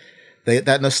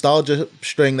that nostalgia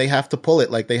string, they have to pull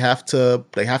it. Like they have to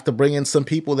bring in some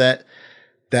people that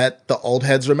the old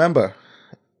heads remember.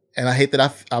 And I hate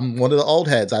that I'm one of the old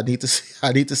heads. I need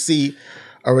to see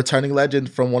a returning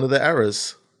legend from one of the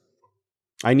eras.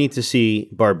 I need to see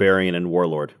Barbarian and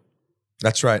Warlord.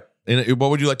 That's right. And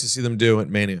what would you like to see them do at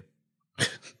Mania?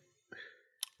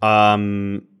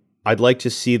 I'd like to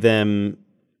see them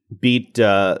beat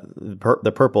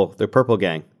the purple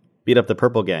gang. Beat up the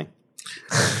purple gang.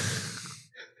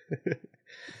 It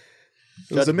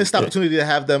was a missed opportunity to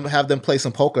have them play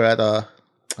some poker at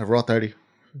Raw 30.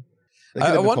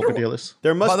 I wonder, poker dealers.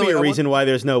 There must be a reason why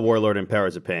there's no Warlord and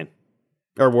Powers of Pain,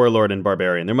 or Warlord and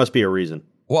Barbarian. There must be a reason.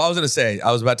 Well, I was about to say,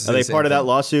 are they part of that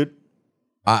lawsuit?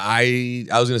 I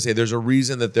was going to say there's a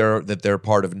reason that they're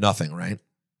part of nothing, right?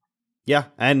 Yeah,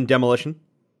 and Demolition.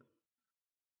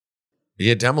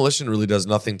 Yeah, Demolition really does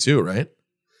nothing too, right?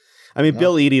 I mean,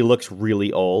 Bill Eadie looks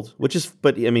really old,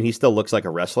 but I mean, he still looks like a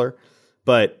wrestler.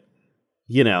 But,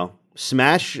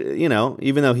 Smash,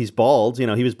 even though he's bald, he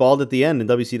was bald at the end in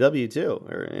WCW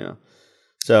too,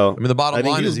 So, I mean, the bottom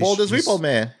line is he was bald as Repo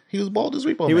Man. He was bald as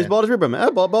Repo Man. He was bald as Repo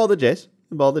Man. Bald as Jace.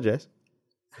 Bald as Jace.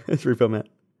 It's Repo Man.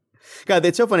 God,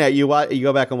 it's so funny how you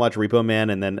go back and watch Repo Man,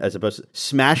 and then as opposed to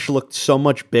Smash looked so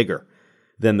much bigger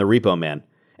than the Repo Man.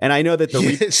 And I know that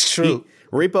it's true.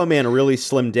 Repo Man really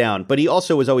slimmed down, but he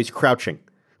also was always crouching.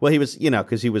 Well, he was,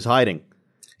 because he was hiding.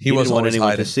 He didn't want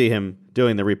anyone to see him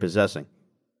doing the repossessing.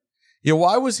 Yeah,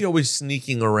 why was he always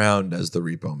sneaking around as the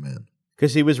Repo Man?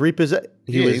 Because he was repossessing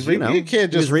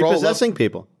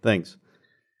people, things.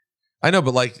 I know,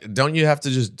 but don't you have to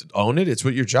just own it? It's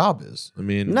what your job is. I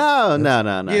mean, no.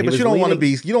 Yeah, but you don't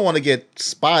want to get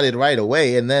spotted right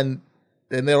away, and then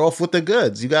they're off with the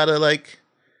goods. You gotta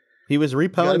he was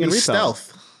repoing and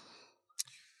stealth.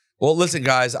 Well, listen,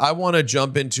 guys, I want to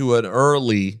jump into an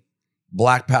early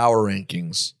Black Power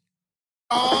rankings.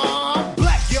 I'm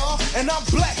black, y'all, and I'm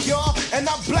black, y'all, and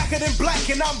I'm blacker than black,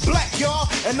 and I'm black, y'all,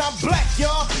 and I'm black,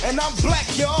 y'all, and I'm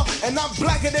black, y'all, and I'm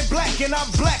blacker than black, and I'm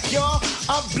black, y'all.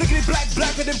 I'm blickety black,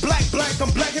 blacker than black,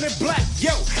 I'm blacker than black,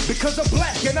 yo, because I'm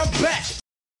black and I'm back.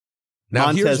 Now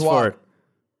Montez here's why.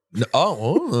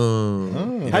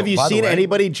 Ford. Have you seen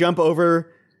anybody jump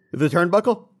over the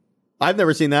turnbuckle? I've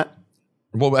never seen that.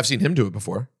 Well, I've seen him do it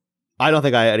before. I don't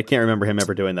think I can't remember him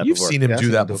ever doing that You've before. seen him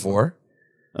do that before.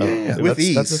 Yeah, with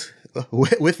ease.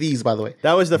 With ease, by the way.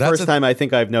 That was the first time I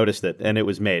think I've noticed it, and it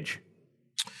was Mage.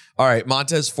 All right,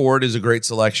 Montez Ford is a great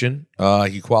selection.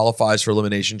 He qualifies for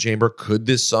Elimination Chamber. Could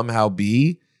this somehow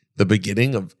be the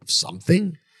beginning of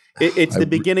something? It's the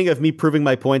beginning of me proving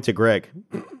my point to Greg.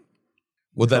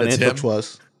 Well, that it's him? Which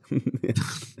was.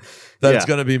 It's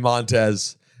going to be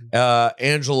Montez.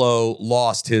 Angelo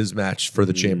lost his match for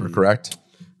the Chamber, correct?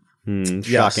 Shocking.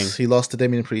 Yes, he lost to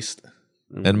Damian Priest.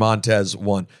 And Montez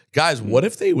won. Guys, what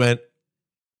if they went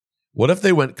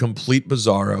complete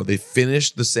bizarro? They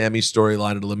finished the Sammy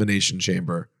storyline at Elimination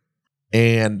Chamber.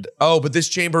 And but this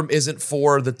chamber isn't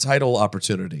for the title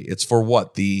opportunity. It's for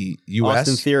what? The US?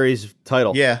 Austin Theory's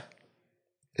title. Yeah.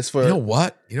 It's for You know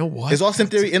what? Is Austin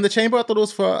Theory in the chamber? I thought it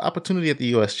was for opportunity at the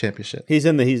US Championship. He's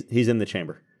in the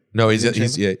chamber. No,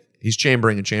 he's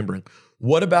chambering and chambering.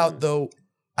 What about though?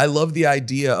 I love the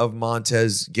idea of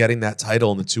Montez getting that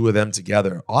title and the two of them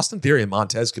together. Austin Theory and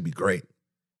Montez could be great.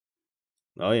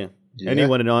 Oh yeah. Yeah.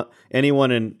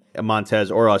 Anyone in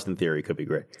Montez or Austin Theory could be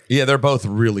great. Yeah, they're both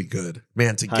really good.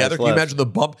 Man, together, can you imagine the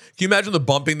bump? Can you imagine the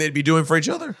bumping they'd be doing for each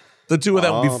other? The two of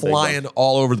them would be flying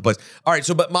all over the place. All right,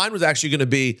 but mine was actually going to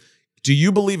be, do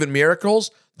you believe in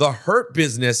miracles? The Hurt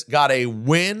Business got a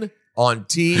win on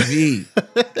TV.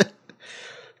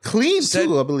 Clean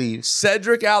too, I believe.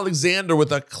 Cedric Alexander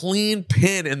with a clean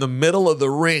pin in the middle of the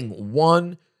ring.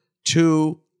 1,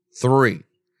 2, 3.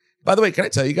 By the way, can I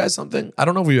tell you guys something? I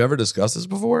don't know if we've ever discussed this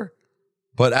before,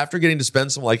 but after getting to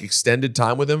spend some extended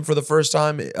time with him for the first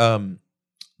time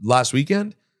last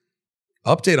weekend,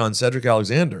 update on Cedric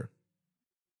Alexander.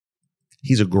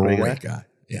 He's a great guy.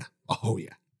 Yeah. Oh,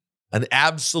 yeah. An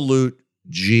absolute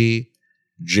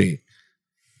GG.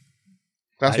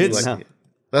 That's what we like.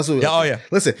 That's what we like. Oh, yeah.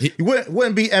 Listen, he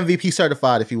wouldn't be MVP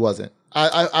certified if he wasn't.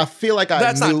 I feel like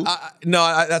that's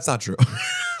not true.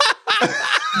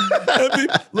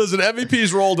 Listen,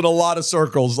 MVP's rolled in a lot of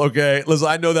circles, okay? Listen,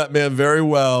 I know that man very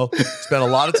well. Spent a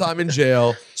lot of time in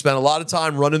jail. Spent a lot of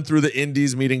time running through the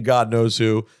indies, meeting God knows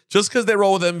who. Just because they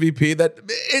roll with MVP,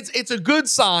 it's a good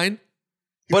sign,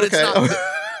 but it's not.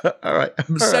 All right.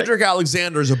 Cedric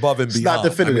Alexander is above and beyond. Not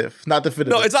definitive. Not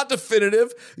definitive. No, it's not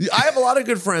definitive. I have a lot of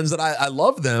good friends that I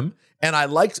love them, and I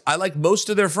like most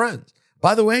of their friends.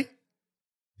 By the way,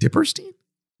 Dipperstein?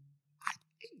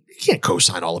 You can't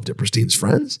co-sign all of Dipperstein's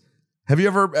friends. Have you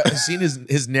ever seen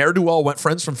his ne'er-do-well went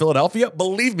friends from Philadelphia?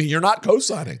 Believe me, you're not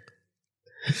co-signing.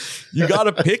 You got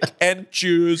to pick and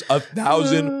choose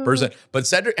 1,000%. But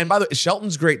Cedric, and by the way,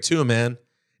 Shelton's great too, man.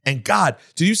 And God,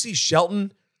 did you see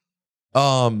Shelton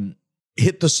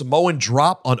hit the Samoan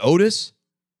drop on Otis?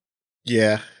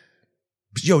 Yeah.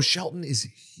 Yo, Shelton is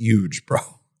huge, bro.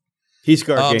 He's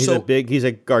he's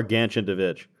a gargantuan to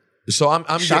Vitch. So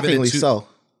I'm shockingly so.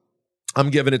 I'm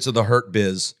giving it to the Hurt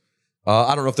Biz.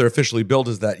 I don't know if they're officially billed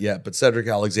as that yet, but Cedric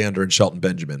Alexander and Shelton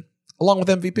Benjamin, along with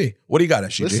MVP. What do you got,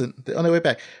 SGG? Listen, on the way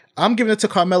back, I'm giving it to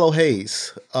Carmelo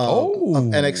Hayes of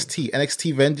NXT.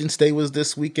 NXT Vengeance Day was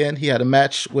this weekend. He had a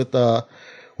match with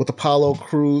Apollo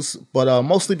Crews, but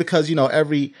mostly because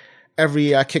every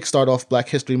year I kickstart off Black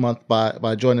History Month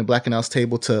by joining Black Announce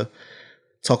Table to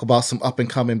talk about some up and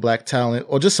coming Black talent,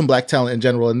 or just some Black talent in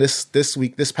general. And this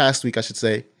past week, I should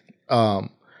say,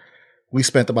 we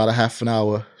spent about a half an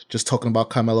hour just talking about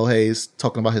Carmelo Hayes,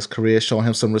 talking about his career, showing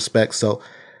him some respect. So,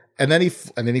 and then he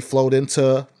flowed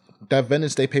into that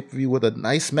Vengeance Day pay-per-view with a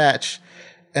nice match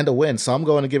and a win. So I'm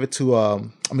going to give it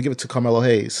to Carmelo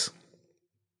Hayes.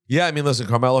 Yeah, I mean, listen,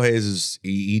 Carmelo Hayes is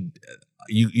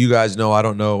you guys know I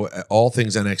don't know all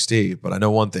things NXT, but I know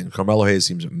one thing: Carmelo Hayes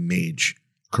seems a mage,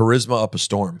 charisma up a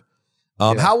storm.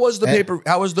 How was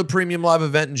the premium live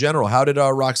event in general? How did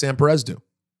Roxanne Perez do?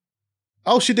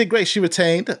 Oh, she did great. She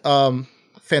retained.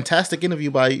 Fantastic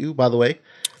interview by you, by the way.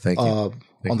 Thank you.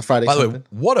 On the Friday. By the way,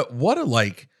 what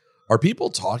a are people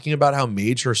talking about how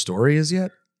mage her story is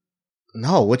yet?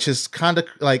 No, which is kind of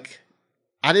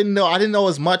I didn't know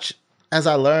as much as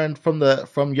I learned from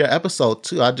your episode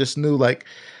too. I just knew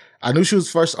I knew she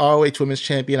was first ROH Women's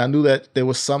Champion. I knew that there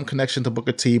was some connection to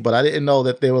Booker T, but I didn't know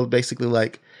that they were basically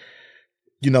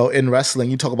in wrestling,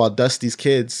 you talk about Dusty's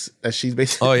kids, that she's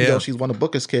basically, she's one of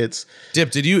Booker's kids. Dip,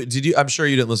 did you, I'm sure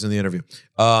you didn't listen to the interview.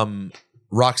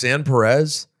 Roxanne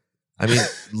Perez, I mean,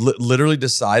 literally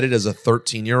decided as a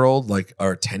 13-year-old,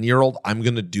 or a 10-year-old, I'm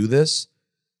going to do this.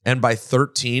 And by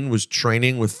 13 was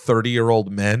training with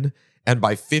 30-year-old men. And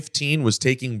by 15 was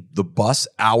taking the bus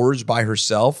hours by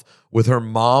herself with her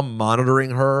mom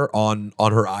monitoring her on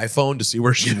her iPhone to see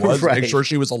where she was, right. Make sure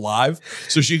she was alive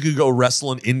so she could go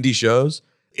wrestle in indie shows.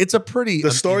 It's a pretty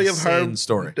story of her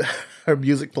story. Her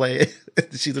music playing.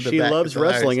 She's in the she back. loves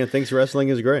wrestling and thinks wrestling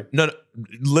is great. No,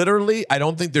 literally, I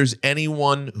don't think there's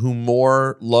anyone who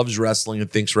more loves wrestling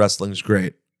and thinks wrestling is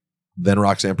great than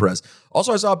Roxanne Perez.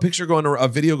 Also, I saw a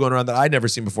video going around that I'd never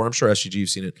seen before. I'm sure SGG you've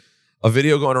seen it. A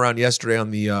video going around yesterday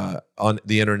on the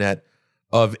internet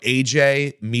of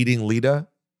AJ meeting Lita.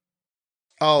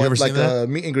 Oh, you ever like seen that? A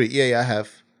meet and greet. Yeah, I have.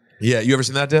 Yeah, you ever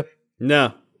seen that, Dip?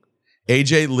 No.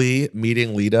 AJ Lee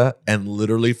meeting Lita, and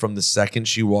literally from the second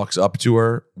she walks up to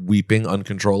her, weeping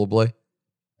uncontrollably,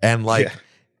 and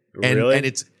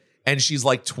really? and she's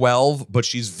 12, but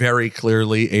she's very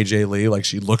clearly AJ Lee.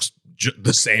 She looks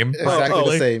the same,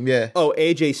 exactly the same. Yeah. Oh,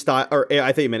 AJ Styles, or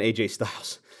I thought you meant AJ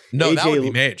Styles. No, AJ that would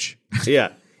be Mage.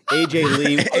 Yeah, AJ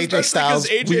Lee, AJ Styles,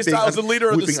 AJ Styles and Lita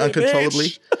are the same uncontrollably.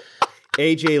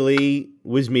 age. AJ Lee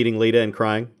was meeting Lita and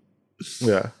crying.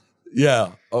 Yeah.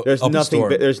 Yeah. There's nothing.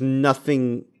 There's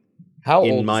nothing. How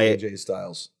old is AJ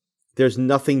Styles? There's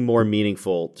nothing more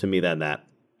meaningful to me than that.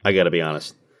 I got to be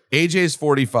honest. AJ's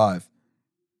 45.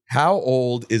 How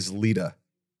old is Lita?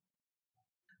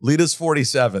 Lita's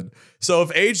 47. So if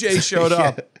AJ showed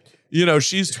up, you know,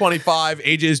 she's 25,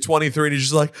 AJ's 23, and he's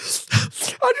just like,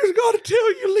 I just got to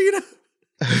tell you, Lita,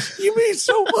 you mean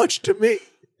so much to me.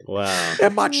 Wow.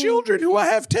 And my children who I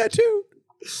have tattooed.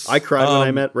 I cried when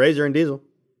I met Razor and Diesel.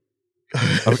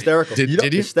 Hysterical. Did you?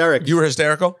 Hysterics. You were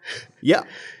hysterical? Yeah.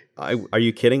 Are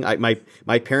you kidding?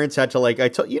 My parents had to I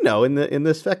told in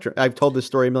the Spectrum. I've told this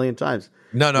story a million times.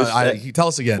 No. Tell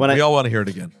us again. We all want to hear it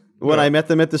again. When I met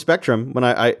them at the Spectrum, when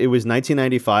it was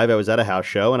 1995, I was at a house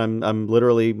show, and I'm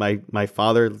literally my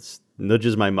father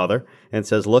nudges my mother and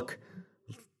says, "Look,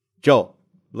 Joel,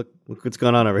 look what's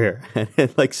going on over here."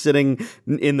 And like sitting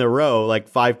in the row, like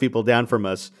 5 people down from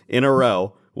us in a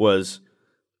row was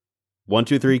 1,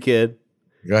 2, 3 Kid,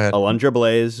 go ahead, Alundra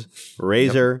Blaze,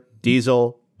 Razor,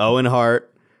 Diesel, Owen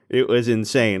Hart. It was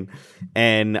insane,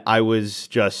 and I was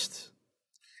just.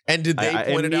 And did they point it out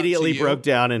to you? I immediately broke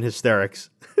down in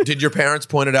hysterics. Did your parents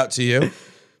point it out to you?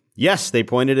 Yes, they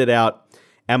pointed it out,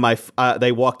 and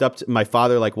they walked up. My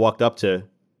father walked up to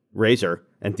Razor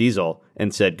and Diesel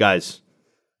and said, "Guys,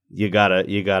 you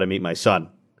gotta meet my son."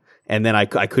 And then I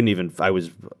couldn't even. I was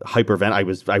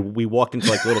hypervent. We walked into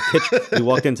the little kitchen. We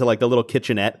walked into the little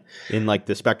kitchenette in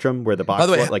the Spectrum where the box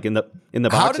was, in the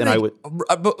box. And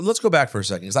but let's go back for a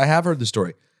second because I have heard the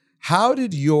story. How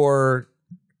did your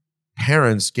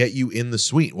parents get you in the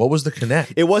suite? What was the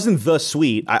connect? It wasn't the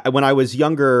suite. When I was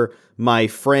younger, my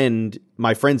friend's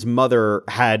mother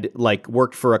had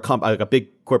worked for a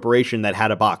big corporation that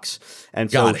had a box, and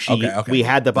so we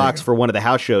had the box for one of the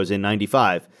house shows in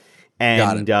 '95,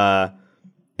 and I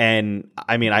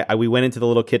mean, we went into the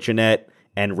little kitchenette,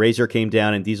 and Razor came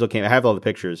down, and Diesel came. I have all the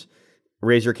pictures.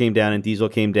 Razor came down, and Diesel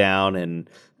came down, and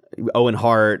Owen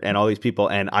Hart and all these people,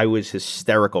 and I was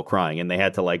hysterical crying, and they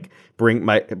had to bring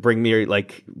me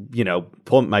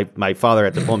pull my father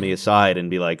had to pull me aside and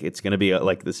be like, it's gonna be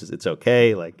it's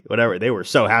okay, whatever. They were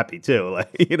so happy too.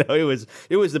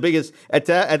 It was the biggest at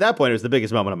that point. It was the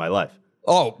biggest moment of my life.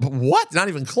 Oh, what? Not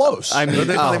even close. I mean,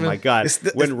 my God.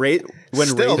 When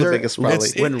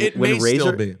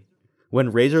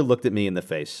Razor looked at me in the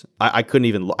face, I couldn't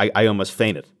even. I almost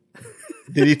fainted.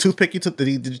 Did he toothpick you?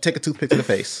 Did you take a toothpick to the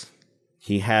face?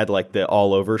 He had the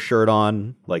all over shirt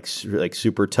on,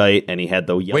 super tight, and he had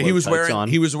the yellow. Wait, he was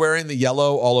tights wearing the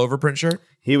yellow all over print shirt.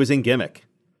 He was in gimmick.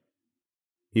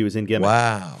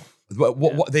 Wow.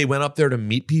 What they went up there to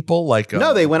meet people?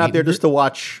 No, they went up there just to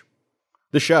watch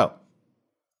the show.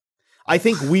 I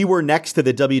think we were next to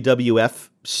the WWF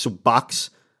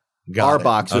box. Our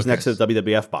box was next to the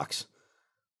WWF box.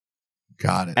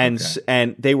 Got it.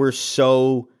 And they were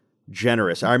so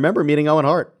generous. I remember meeting Owen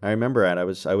Hart. I remember it. I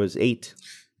was 8.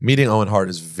 Meeting Owen Hart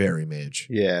is very mage.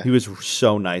 Yeah. He was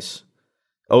so nice.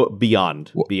 Oh,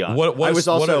 beyond. I was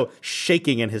also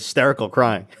shaking and hysterical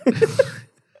crying.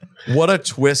 What a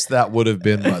twist that would have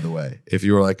been, by the way, if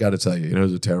you were gotta tell you,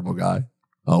 who's a terrible guy?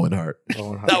 Owen Hart.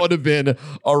 That would have been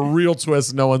a real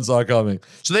twist no one saw coming.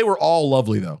 So they were all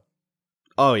lovely though.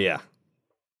 Oh yeah.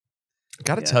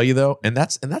 Gotta tell you though, and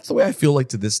that's the way I feel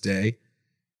to this day.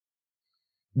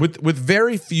 With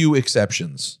very few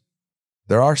exceptions,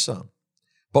 there are some,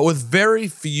 but with very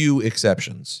few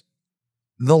exceptions,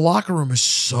 the locker room is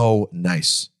so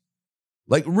nice.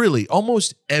 Really,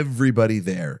 almost everybody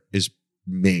there is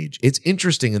mage. It's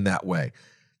interesting in that way.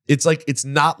 It's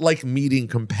not like meeting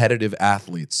competitive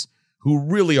athletes who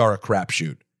really are a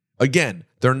crapshoot. Again,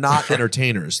 they're not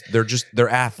entertainers. They're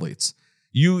athletes.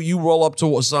 You roll up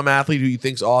to some athlete who you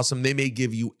think's awesome, they may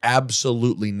give you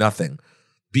absolutely nothing.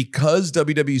 Because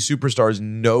WWE superstars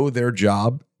know their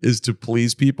job is to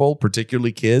please people,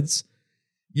 particularly kids,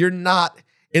 you're not,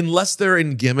 unless they're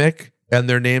in gimmick and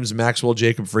their name's Maxwell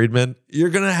Jacob Friedman, you're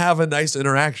going to have a nice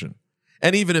interaction.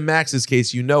 And even in Max's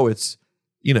case, it's,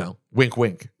 wink,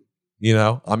 wink.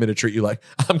 I'm going to treat you I'm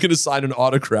going to sign an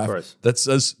autograph that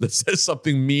says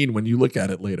something mean when you look at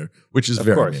it later, which is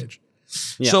very mage.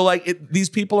 Yeah. So these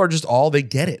people are just they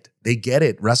get it. They get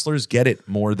it. Wrestlers get it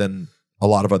more than a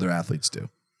lot of other athletes do.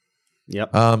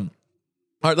 Yep. All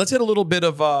right, let's hit a little bit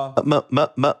of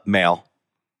mail.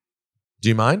 Do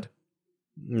you mind?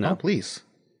 No, please.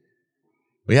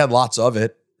 We had lots of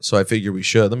it, so I figure we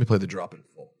should. Let me play the drop in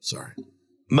full. Sorry.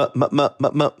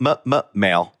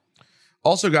 Mail.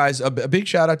 Also, guys, a big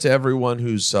shout out to everyone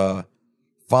who's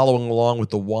following along with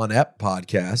the One Ep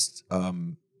podcast.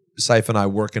 Syph and I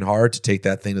working hard to take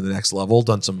that thing to the next level.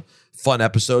 Done some fun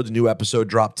episodes. A new episode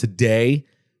dropped today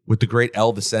with the great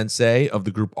Elvis Sensei of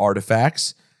the group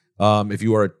Artifacts. If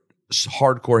you are a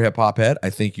hardcore hip hop head, I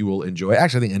think you will enjoy it.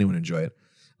 Actually, I think anyone enjoy it.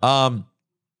 But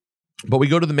we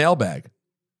go to the mailbag.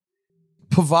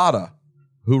 Pavada,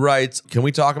 who writes, can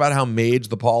we talk about how mage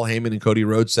the Paul Heyman and Cody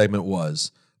Rhodes segment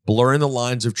was? Blurring the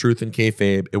lines of truth and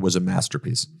kayfabe, it was a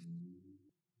masterpiece.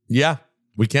 Yeah,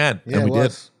 we can. Yeah, and we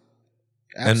did.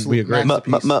 And we agree.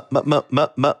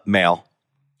 Male.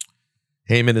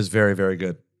 Heyman is very, very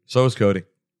good. So is Cody.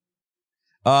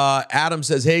 Adam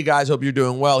says, hey guys, hope you're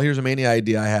doing well. Here's a Mania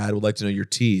idea I had. Would like to know your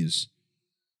tease.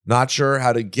 Not sure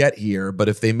how to get here, but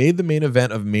if they made the main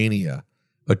event of Mania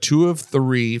a 2 of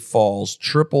 3 falls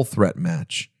triple threat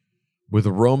match with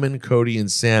Roman, Cody,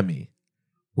 and Sammy,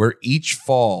 where each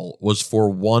fall was for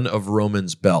one of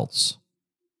Roman's belts.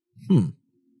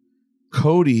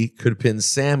 Cody could pin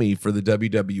Sammy for the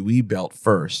WWE belt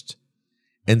first,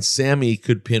 and Sammy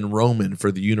could pin Roman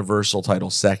for the Universal title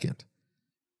second.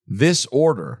 This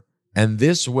order and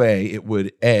this way, it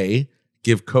would A,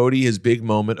 give Cody his big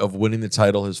moment of winning the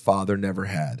title his father never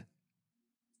had.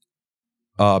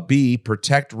 B,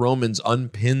 protect Roman's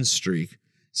unpinned streak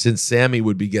since Sammy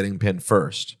would be getting pinned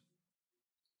first.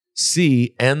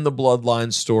 C, end the Bloodline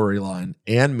storyline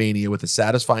and Mania with a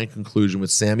satisfying conclusion with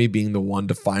Sammy being the one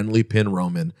to finally pin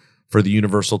Roman for the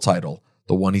Universal title,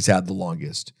 the one he's had the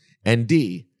longest. And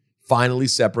D, finally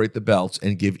separate the belts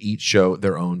and give each show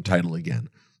their own title again.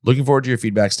 Looking forward to your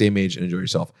feedback. Stay mage and enjoy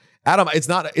yourself. Adam,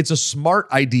 it's a smart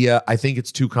idea. I think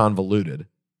it's too convoluted.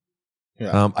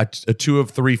 Yeah. A 2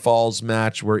 of 3 falls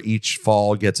match where each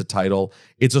fall gets a title.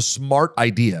 It's a smart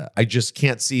idea. I just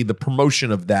can't see the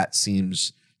promotion of that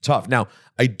seems tough. Now,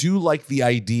 I do like the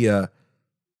idea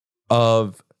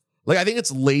of, like, I think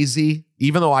it's lazy,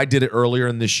 even though I did it earlier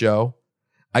in this show.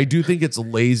 I do think it's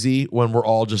lazy when we're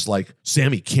all just like,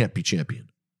 Sammy can't be champion.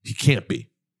 He can't be.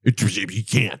 He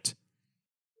can't.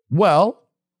 Well,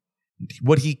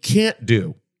 what he can't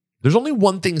do, there's only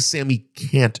one thing Sammy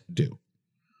can't do.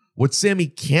 What Sammy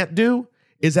can't do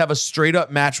is have a straight up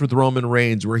match with Roman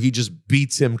Reigns where he just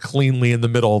beats him cleanly in the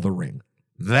middle of the ring.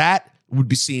 That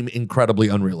would seem incredibly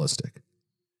unrealistic.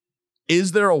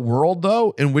 Is there a world,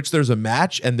 though, in which there's a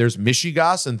match and there's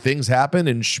Mishigas and things happen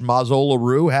and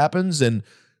Schmazolaroo happens and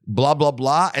blah, blah,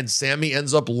 blah, and Sammy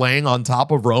ends up laying on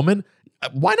top of Roman?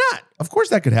 Why not? Of course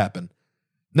that could happen.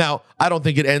 Now, I don't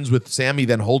think it ends with Sammy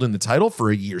then holding the title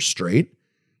for a year straight.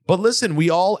 But listen,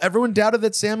 everyone doubted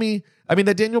that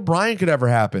that Daniel Bryan could ever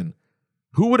happen.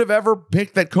 Who would have ever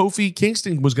picked that Kofi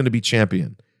Kingston was going to be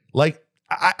champion? Like,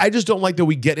 I just don't like that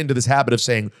we get into this habit of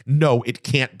saying, no, it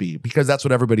can't be, because that's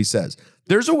what everybody says.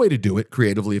 There's a way to do it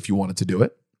creatively if you wanted to do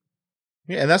it.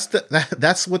 Yeah, and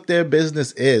that's what their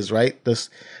business is, right?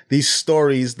 These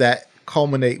stories that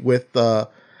culminate with the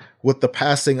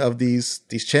passing of these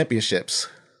championships.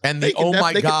 And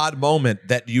the God moment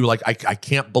that you like, I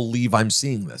can't believe I'm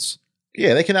seeing this.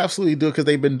 Yeah, they can absolutely do it because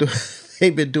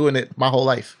they've been doing it my whole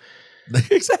life.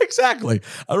 Exactly.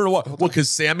 I don't know what. Well, because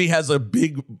Sammy has a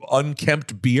big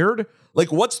unkempt beard.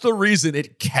 Like, what's the reason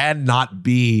it cannot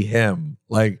be him?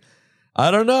 Like,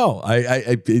 I don't know.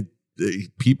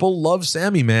 People love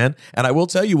Sammy, man. And I will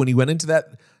tell you, when he went into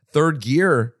that third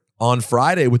gear on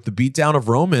Friday with the beatdown of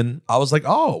Roman, I was like,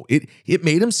 oh, it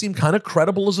made him seem kind of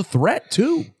credible as a threat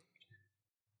too.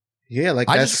 Yeah, like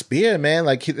that spear, man.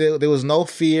 Like there was no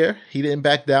fear. He didn't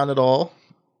back down at all.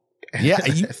 Yeah.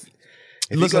 If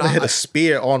he's gonna hit a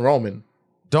spear on Roman,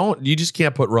 you just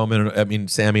can't put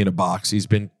Sammy in a box. He's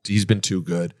been too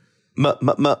good.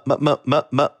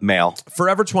 Male.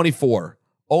 Forever 24.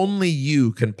 Only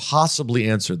you can possibly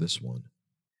answer this one.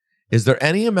 Is there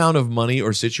any amount of money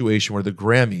or situation where the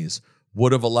Grammys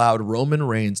would have allowed Roman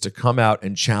Reigns to come out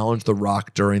and challenge The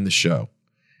Rock during the show?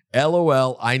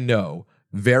 LOL, I know.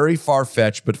 Very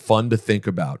far-fetched, but fun to think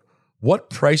about. What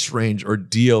price range or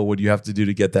deal would you have to do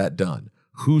to get that done?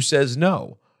 Who says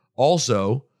no?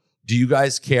 Also, do you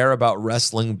guys care about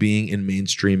wrestling being in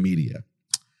mainstream media?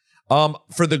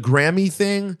 For the Grammy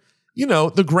thing,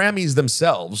 the Grammys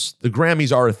themselves, the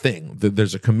Grammys are a thing.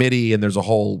 There's a committee and there's a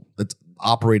whole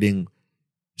operating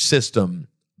system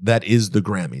that is the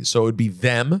Grammys. So it would be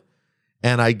them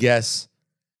and I guess,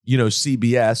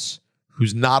 CBS,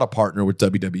 who's not a partner with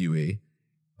WWE,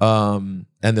 and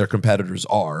their competitors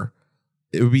are.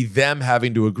 It would be them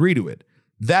having to agree to it.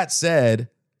 That said,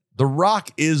 The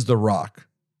Rock is The Rock.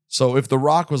 So if The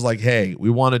Rock was like, hey, we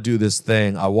want to do this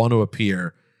thing, I want to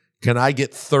appear, can I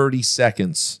get 30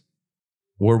 seconds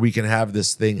where we can have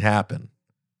this thing happen?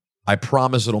 I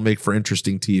promise it'll make for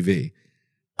interesting TV.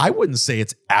 I wouldn't say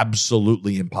it's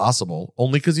absolutely impossible,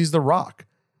 only because he's The Rock.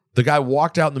 The guy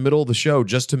walked out in the middle of the show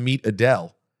just to meet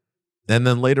Adele, and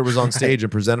then later was on stage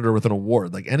and presented her with an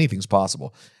award. Like, anything's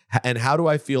possible. And how do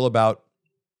I feel about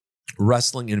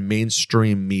wrestling in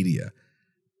mainstream media?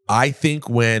 I think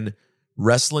when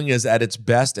wrestling is at its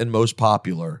best and most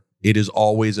popular, it is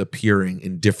always appearing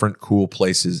in different cool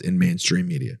places in mainstream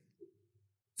media.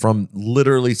 from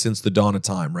literally since the dawn of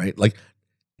time, right? Like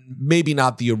maybe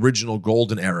not the original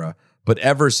golden era, but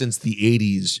ever since the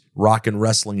 80s rock and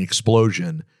wrestling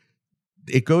explosion,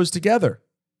 it goes together.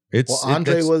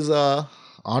 Andre was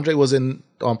in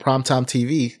on primetime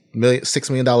TV, $6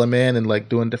 Million Man, and like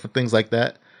doing different things like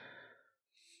that.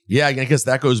 Yeah, I guess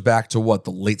that goes back to what,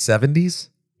 the late 70s?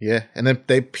 Yeah, and then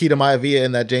they Peter Maivia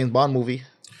in that James Bond movie.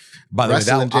 By the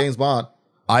way, James Bond.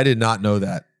 I did not know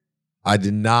that. I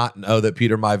did not know that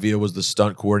Peter Maivia was the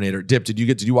stunt coordinator. Dip, did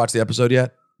you watch the episode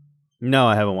yet? No,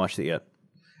 I haven't watched it yet.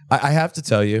 I have to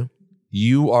tell you,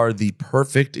 you are the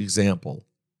perfect example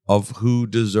of who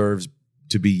deserves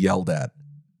to be yelled at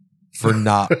for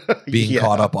not being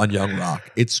caught up on Young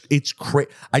Rock. It's crazy.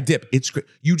 It's crazy.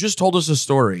 You just told us a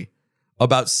story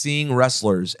about seeing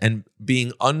wrestlers and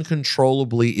being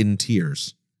uncontrollably in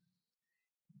tears.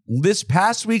 This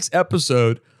past week's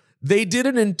episode, they did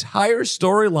an entire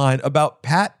storyline about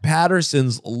Pat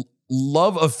Patterson's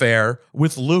love affair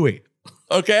with Louis.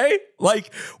 Okay?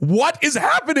 Like, what is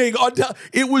happening?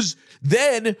 It was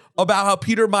then about how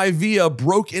Peter Maivia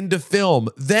broke into film.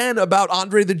 Then about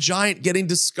Andre the Giant getting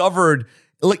discovered.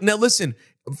 Like, now listen,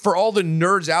 for all the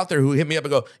nerds out there who hit me up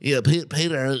and go, yeah,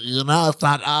 Peter, you know, it's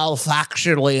not all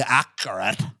factually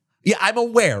accurate. Yeah, I'm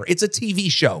aware. It's a TV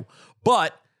show.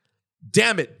 But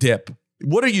damn it, Dip.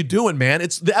 What are you doing, man?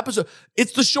 It's the episode.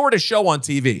 It's the shortest show on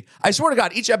TV. I swear to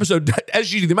God, each episode,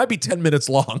 SGD, they might be 10 minutes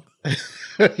long.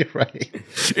 You're right.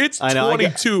 It's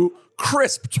 22,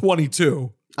 crisp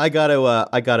 22. I gotta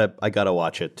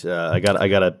watch it. I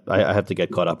have to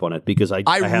get caught up on it because I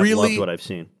have loved what I've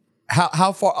seen.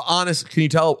 How far, honest, can you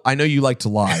tell? I know you like to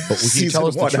lie, but can you tell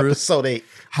us the truth? Episode 8.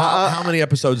 How many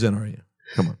episodes in are you?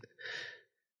 Come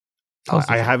on.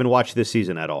 I haven't watched this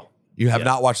season at all. You have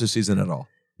not watched this season at all?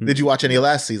 Did you watch any of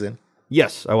last season?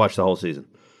 Yes, I watched the whole season.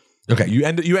 Okay, you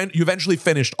eventually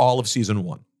finished all of season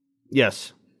 1.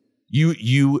 Yes.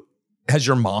 You has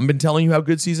your mom been telling you how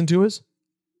good season 2 is?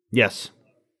 Yes.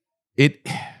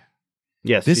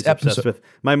 Yes. This episode.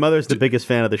 My mother's the biggest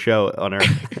fan of the show on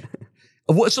earth.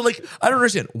 So, like, I don't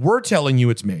understand. We're telling you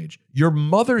it's Mage. Your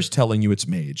mother's telling you it's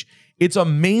Mage. It's a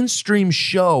mainstream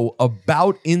show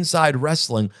about inside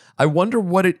wrestling. I wonder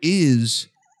what it is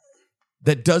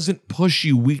that doesn't push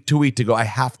you week to week to go, I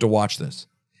have to watch this.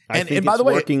 And by the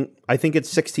way, I think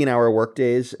it's 16-hour work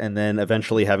days and then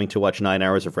eventually having to watch 9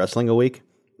 hours of wrestling a week.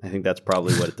 I think that's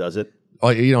probably what it does it. Oh,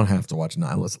 you don't have to watch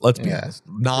 9. Let's be honest.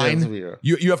 9?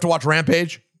 You have to watch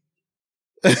Rampage?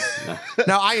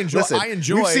 Now I enjoy.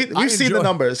 We've seen the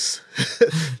numbers.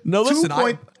 No, listen.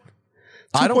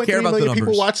 I don't care about the numbers.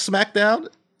 People watch SmackDown,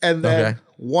 and then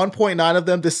 1.9 of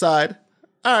them decide,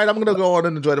 all right, I'm going to go on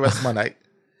and enjoy the rest of my night.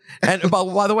 And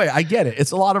by the way, I get it.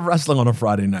 It's a lot of wrestling on a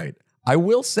Friday night. I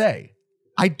will say,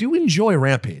 I do enjoy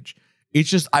Rampage. It's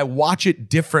just I watch it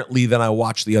differently than I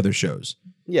watch the other shows.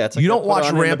 Yeah, it's like you don't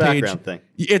watch Rampage. Thing.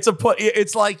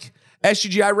 It's like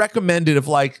SGG. I recommend it if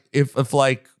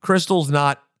like Crystal's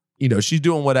not, she's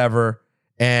doing whatever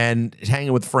and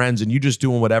hanging with friends, and you just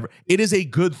doing whatever. It is a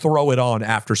good throw it on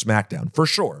after SmackDown for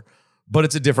sure, but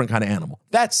it's a different kind of animal.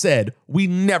 That said, we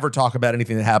never talk about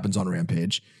anything that happens on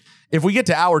Rampage. If we get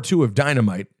to hour 2 of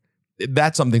Dynamite,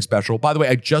 that's something special. By the way,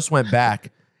 I just went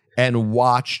back and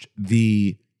watched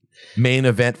the main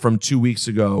event from 2 weeks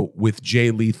ago with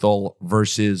Jay Lethal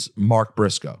versus Mark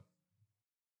Briscoe.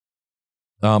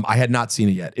 I had not seen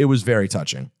it yet. It was very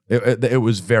touching. It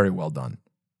was very well done.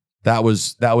 That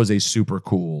was a super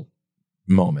cool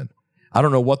moment. I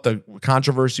don't know what the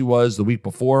controversy was the week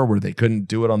before where they couldn't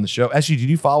do it on the show. Actually, did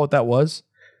you follow what that was?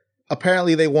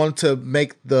 Apparently, they wanted to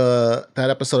make that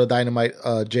episode of Dynamite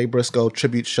Jay Briscoe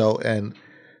tribute show, and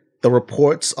the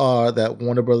reports are that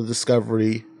Warner Brothers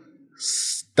Discovery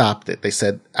stopped it. They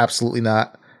said absolutely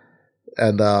not.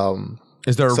 And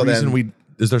is there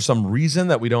is there some reason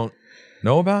that we don't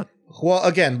know about? Well,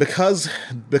 again, because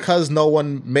no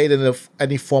one made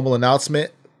any formal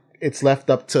announcement, it's left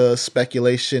up to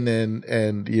speculation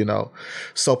and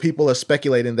so people are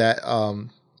speculating that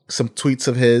some tweets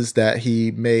of his that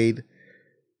he made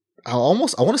I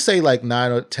want to say like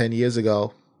 9 or 10 years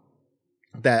ago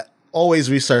that always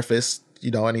resurface,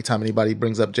 anytime anybody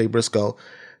brings up Jay Briscoe,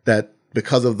 that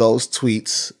because of those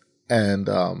tweets and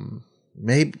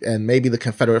maybe the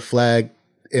Confederate flag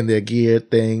in their gear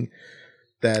thing,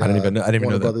 that I didn't even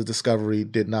know that Brothers Discovery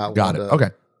did not got it. Okay.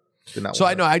 So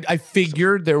I know I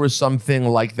figured there was something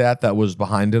like that was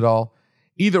behind it all.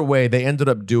 Either way, they ended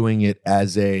up doing it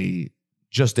as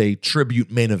just a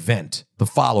tribute main event the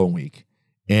following week.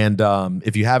 And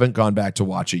if you haven't gone back to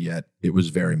watch it yet, it was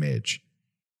very Mage.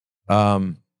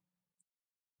 I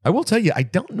will tell you, I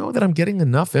don't know that I'm getting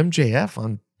enough MJF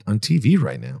on TV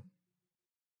right now.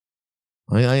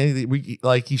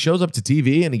 He shows up to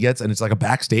TV and it's like a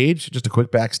backstage, just a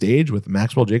quick backstage with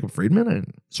Maxwell Jacob Friedman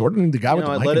and sorting the guy with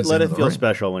the mic. Let it feel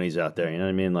special when he's out there. You know what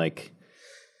I mean? Like,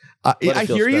 I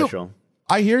hear you.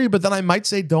 I hear you, but then I might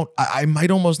say I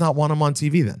might almost not want him on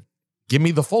TV then. Give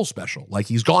me the full special. Like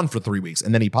he's gone for 3 weeks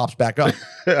and then he pops back up.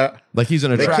 Like he's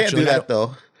an attraction. They can't do that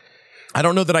though. I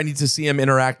don't know that I need to see him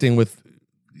interacting with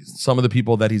some of the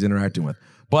people that he's interacting with.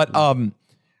 But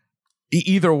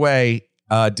either way,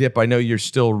 Dip, I know you're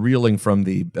still reeling from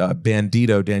the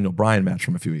Bandito Daniel Bryan match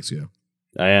from a few weeks ago.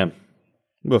 I am.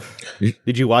 Oof.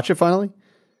 Did you watch it finally?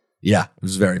 Yeah, it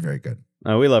was very, very good.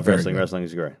 Oh, we love Very wrestling. good. Wrestling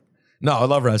is great. No, I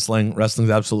love wrestling. Wrestling's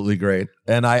absolutely great.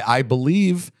 And I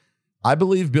believe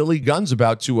Billy Gunn's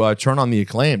about to turn on the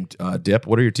Acclaimed. Dip,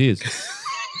 what are your teas?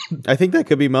 I think that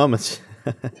could be moments.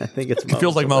 I think it's It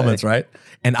feels like moments, right?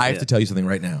 And I have to tell you something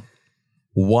right now.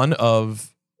 One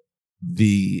of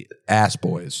the ass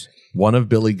boys, one of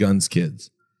Billy Gunn's kids,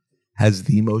 has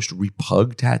the most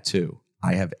repug tattoo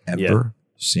I have ever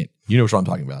seen. You know what I'm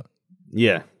talking about?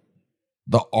 Yeah.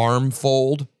 The arm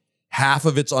fold, half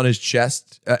of it's on his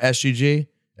chest, SGG,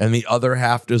 and the other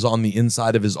half is on the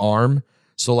inside of his arm.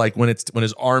 So like when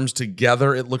his arms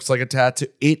together, it looks like a tattoo.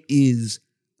 It is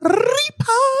repug.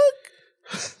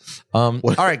 All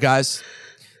right, guys.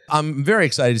 I'm very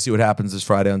excited to see what happens this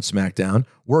Friday on SmackDown.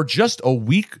 We're just a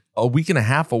week and a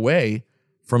half away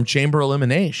from Chamber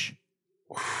Elimination.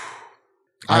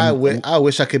 I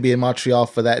wish I could be in Montreal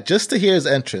for that, just to hear his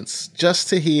entrance, just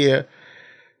to hear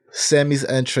Sammy's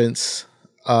entrance.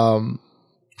 You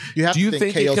have Do you to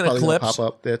think KO's it can probably gonna eclipse? pop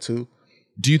up there too.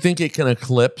 Do you think it can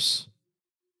eclipse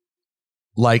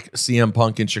like CM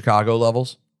Punk in Chicago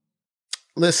levels?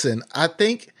 Listen, I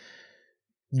think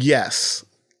yes.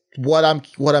 What I'm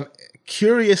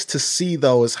curious to see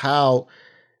though is how,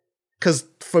 because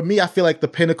for me, I feel like the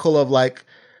pinnacle of like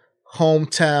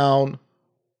hometown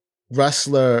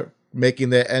wrestler making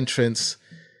their entrance,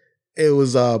 it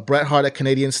was Bret Hart at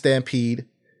Canadian Stampede,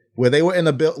 where they were in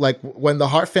a build, like when the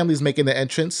Hart family's making their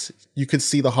entrance, you could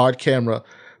see the hard camera.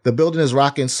 The building is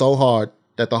rocking so hard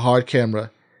that the hard camera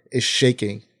is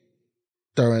shaking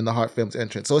during the Hart family's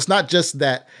entrance. So it's not just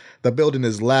that the building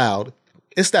is loud,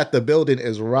 it's that the building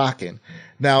is rocking.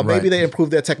 Now, maybe they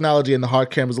improved their technology and the hard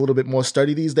camera is a little bit more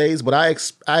sturdy these days, but I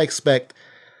expect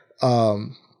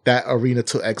that arena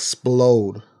to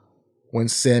explode when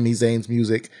Sami Zayn's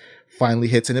music finally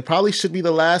hits. And it probably should be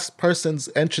the last person's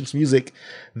entrance music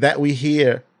that we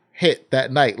hear hit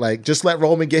that night. Like, just let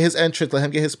Roman get his entrance, let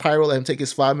him get his pyro, let him take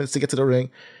his 5 minutes to get to the ring,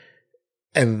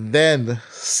 and then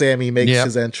Sami makes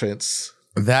his entrance.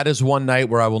 That is one night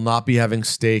where I will not be having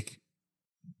steak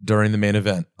during the main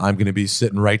event. I'm going to be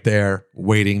sitting right there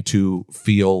waiting to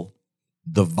feel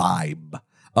the vibe.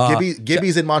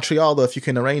 Gibby's in Montreal, though. If you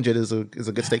can arrange it, is a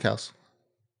good steakhouse.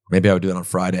 Maybe I would do that on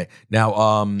Friday.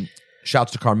 Now,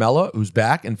 shouts to Carmella, who's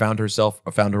back and found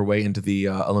her way into the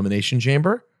Elimination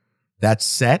Chamber. That's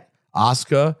set.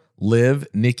 Asuka, Liv,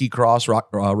 Nikki Cross,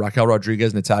 Raquel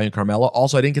Rodriguez, Natalya, and Carmella.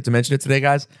 Also, I didn't get to mention it today,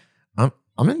 guys.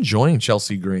 I'm enjoying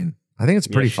Chelsea Green. I think it's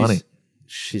pretty funny.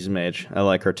 She's mage. I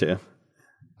like her too.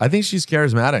 I think she's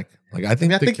charismatic. Like I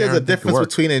think there's a difference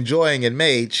between enjoying and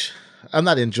mage. I'm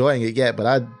not enjoying it yet, but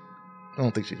I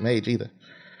don't think she's mage either.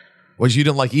 Well, you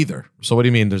didn't like either. So what do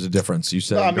you mean there's a difference? You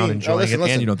said you're not enjoying it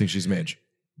and you don't think she's mage.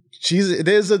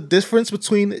 There's a difference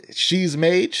between she's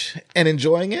mage and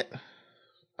enjoying it.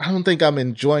 I don't think I'm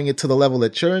enjoying it to the level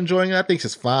that you're enjoying it. I think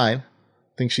she's fine. I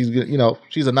think she's good. You know,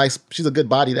 she's a good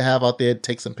body to have out there.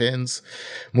 Take some pins,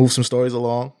 move some stories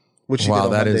along. Which she did on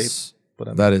Monday.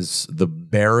 That is the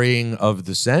burying of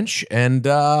the cinch. And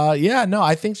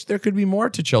I think there could be more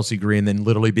to Chelsea Green than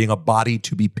literally being a body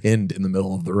to be pinned in the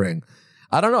middle of the ring.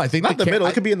 I don't know. I think not the middle.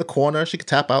 It could be in the corner. She could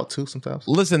tap out too sometimes.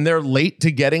 Listen, they're late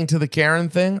to getting to the Karen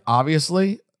thing,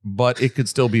 obviously, but it could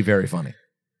still be very funny.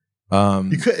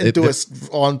 You couldn't do it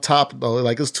on top though.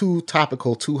 Like it's too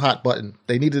topical, too hot button.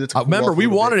 They needed it to. Remember, we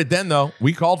wanted it then though.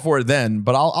 We called for it then,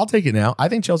 but I'll take it now. I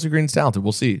think Chelsea Green's talented.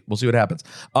 We'll see. We'll see what happens.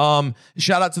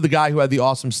 Shout out to the guy who had the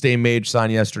awesome Stay Mage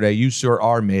sign yesterday. You sir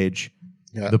are mage.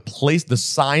 Yeah. The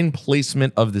sign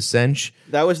placement of the cinch.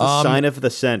 That was the sign of the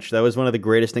cinch. That was one of the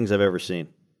greatest things I've ever seen.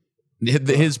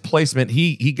 His placement.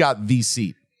 He got the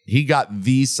seat. He got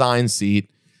the sign seat.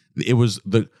 It was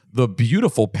the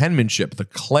beautiful penmanship, the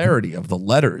clarity of the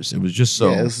letters. It was just so.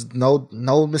 Yeah, there's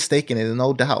no mistaking it,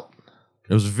 no doubt.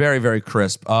 It was very, very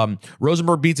crisp.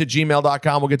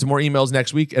 RosenbergBeats@gmail.com. We'll get to more emails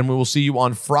next week, and we will see you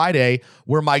on Friday,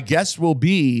 where my guest will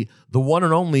be the one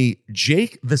and only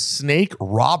Jake the Snake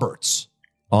Roberts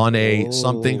on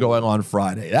something going on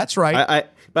Friday. That's right.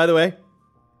 By the way,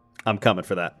 I'm coming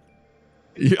for that.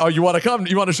 You want to come?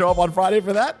 You want to show up on Friday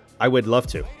for that? I would love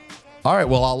to. All right.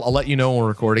 Well, I'll let you know when we're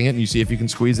recording it, and you see if you can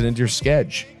squeeze it into your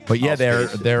sketch. But yeah,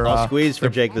 I'll squeeze for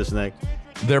Jake the Snake.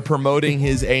 They're promoting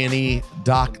his A&E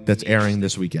doc that's airing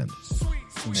this weekend.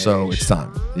 So it's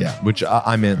time. Yeah, which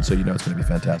I'm in, so you know it's going to be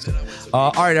fantastic.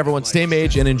 All right, everyone, stay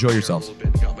mage and enjoy yourselves.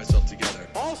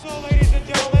 Also, ladies and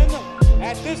gentlemen,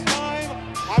 at this time,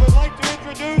 I would like to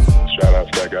introduce... Shout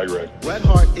out to that guy, Greg. Bret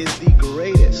Hart is the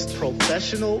greatest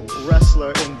professional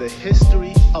wrestler in the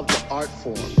history of the art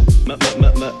form.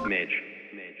 Midge.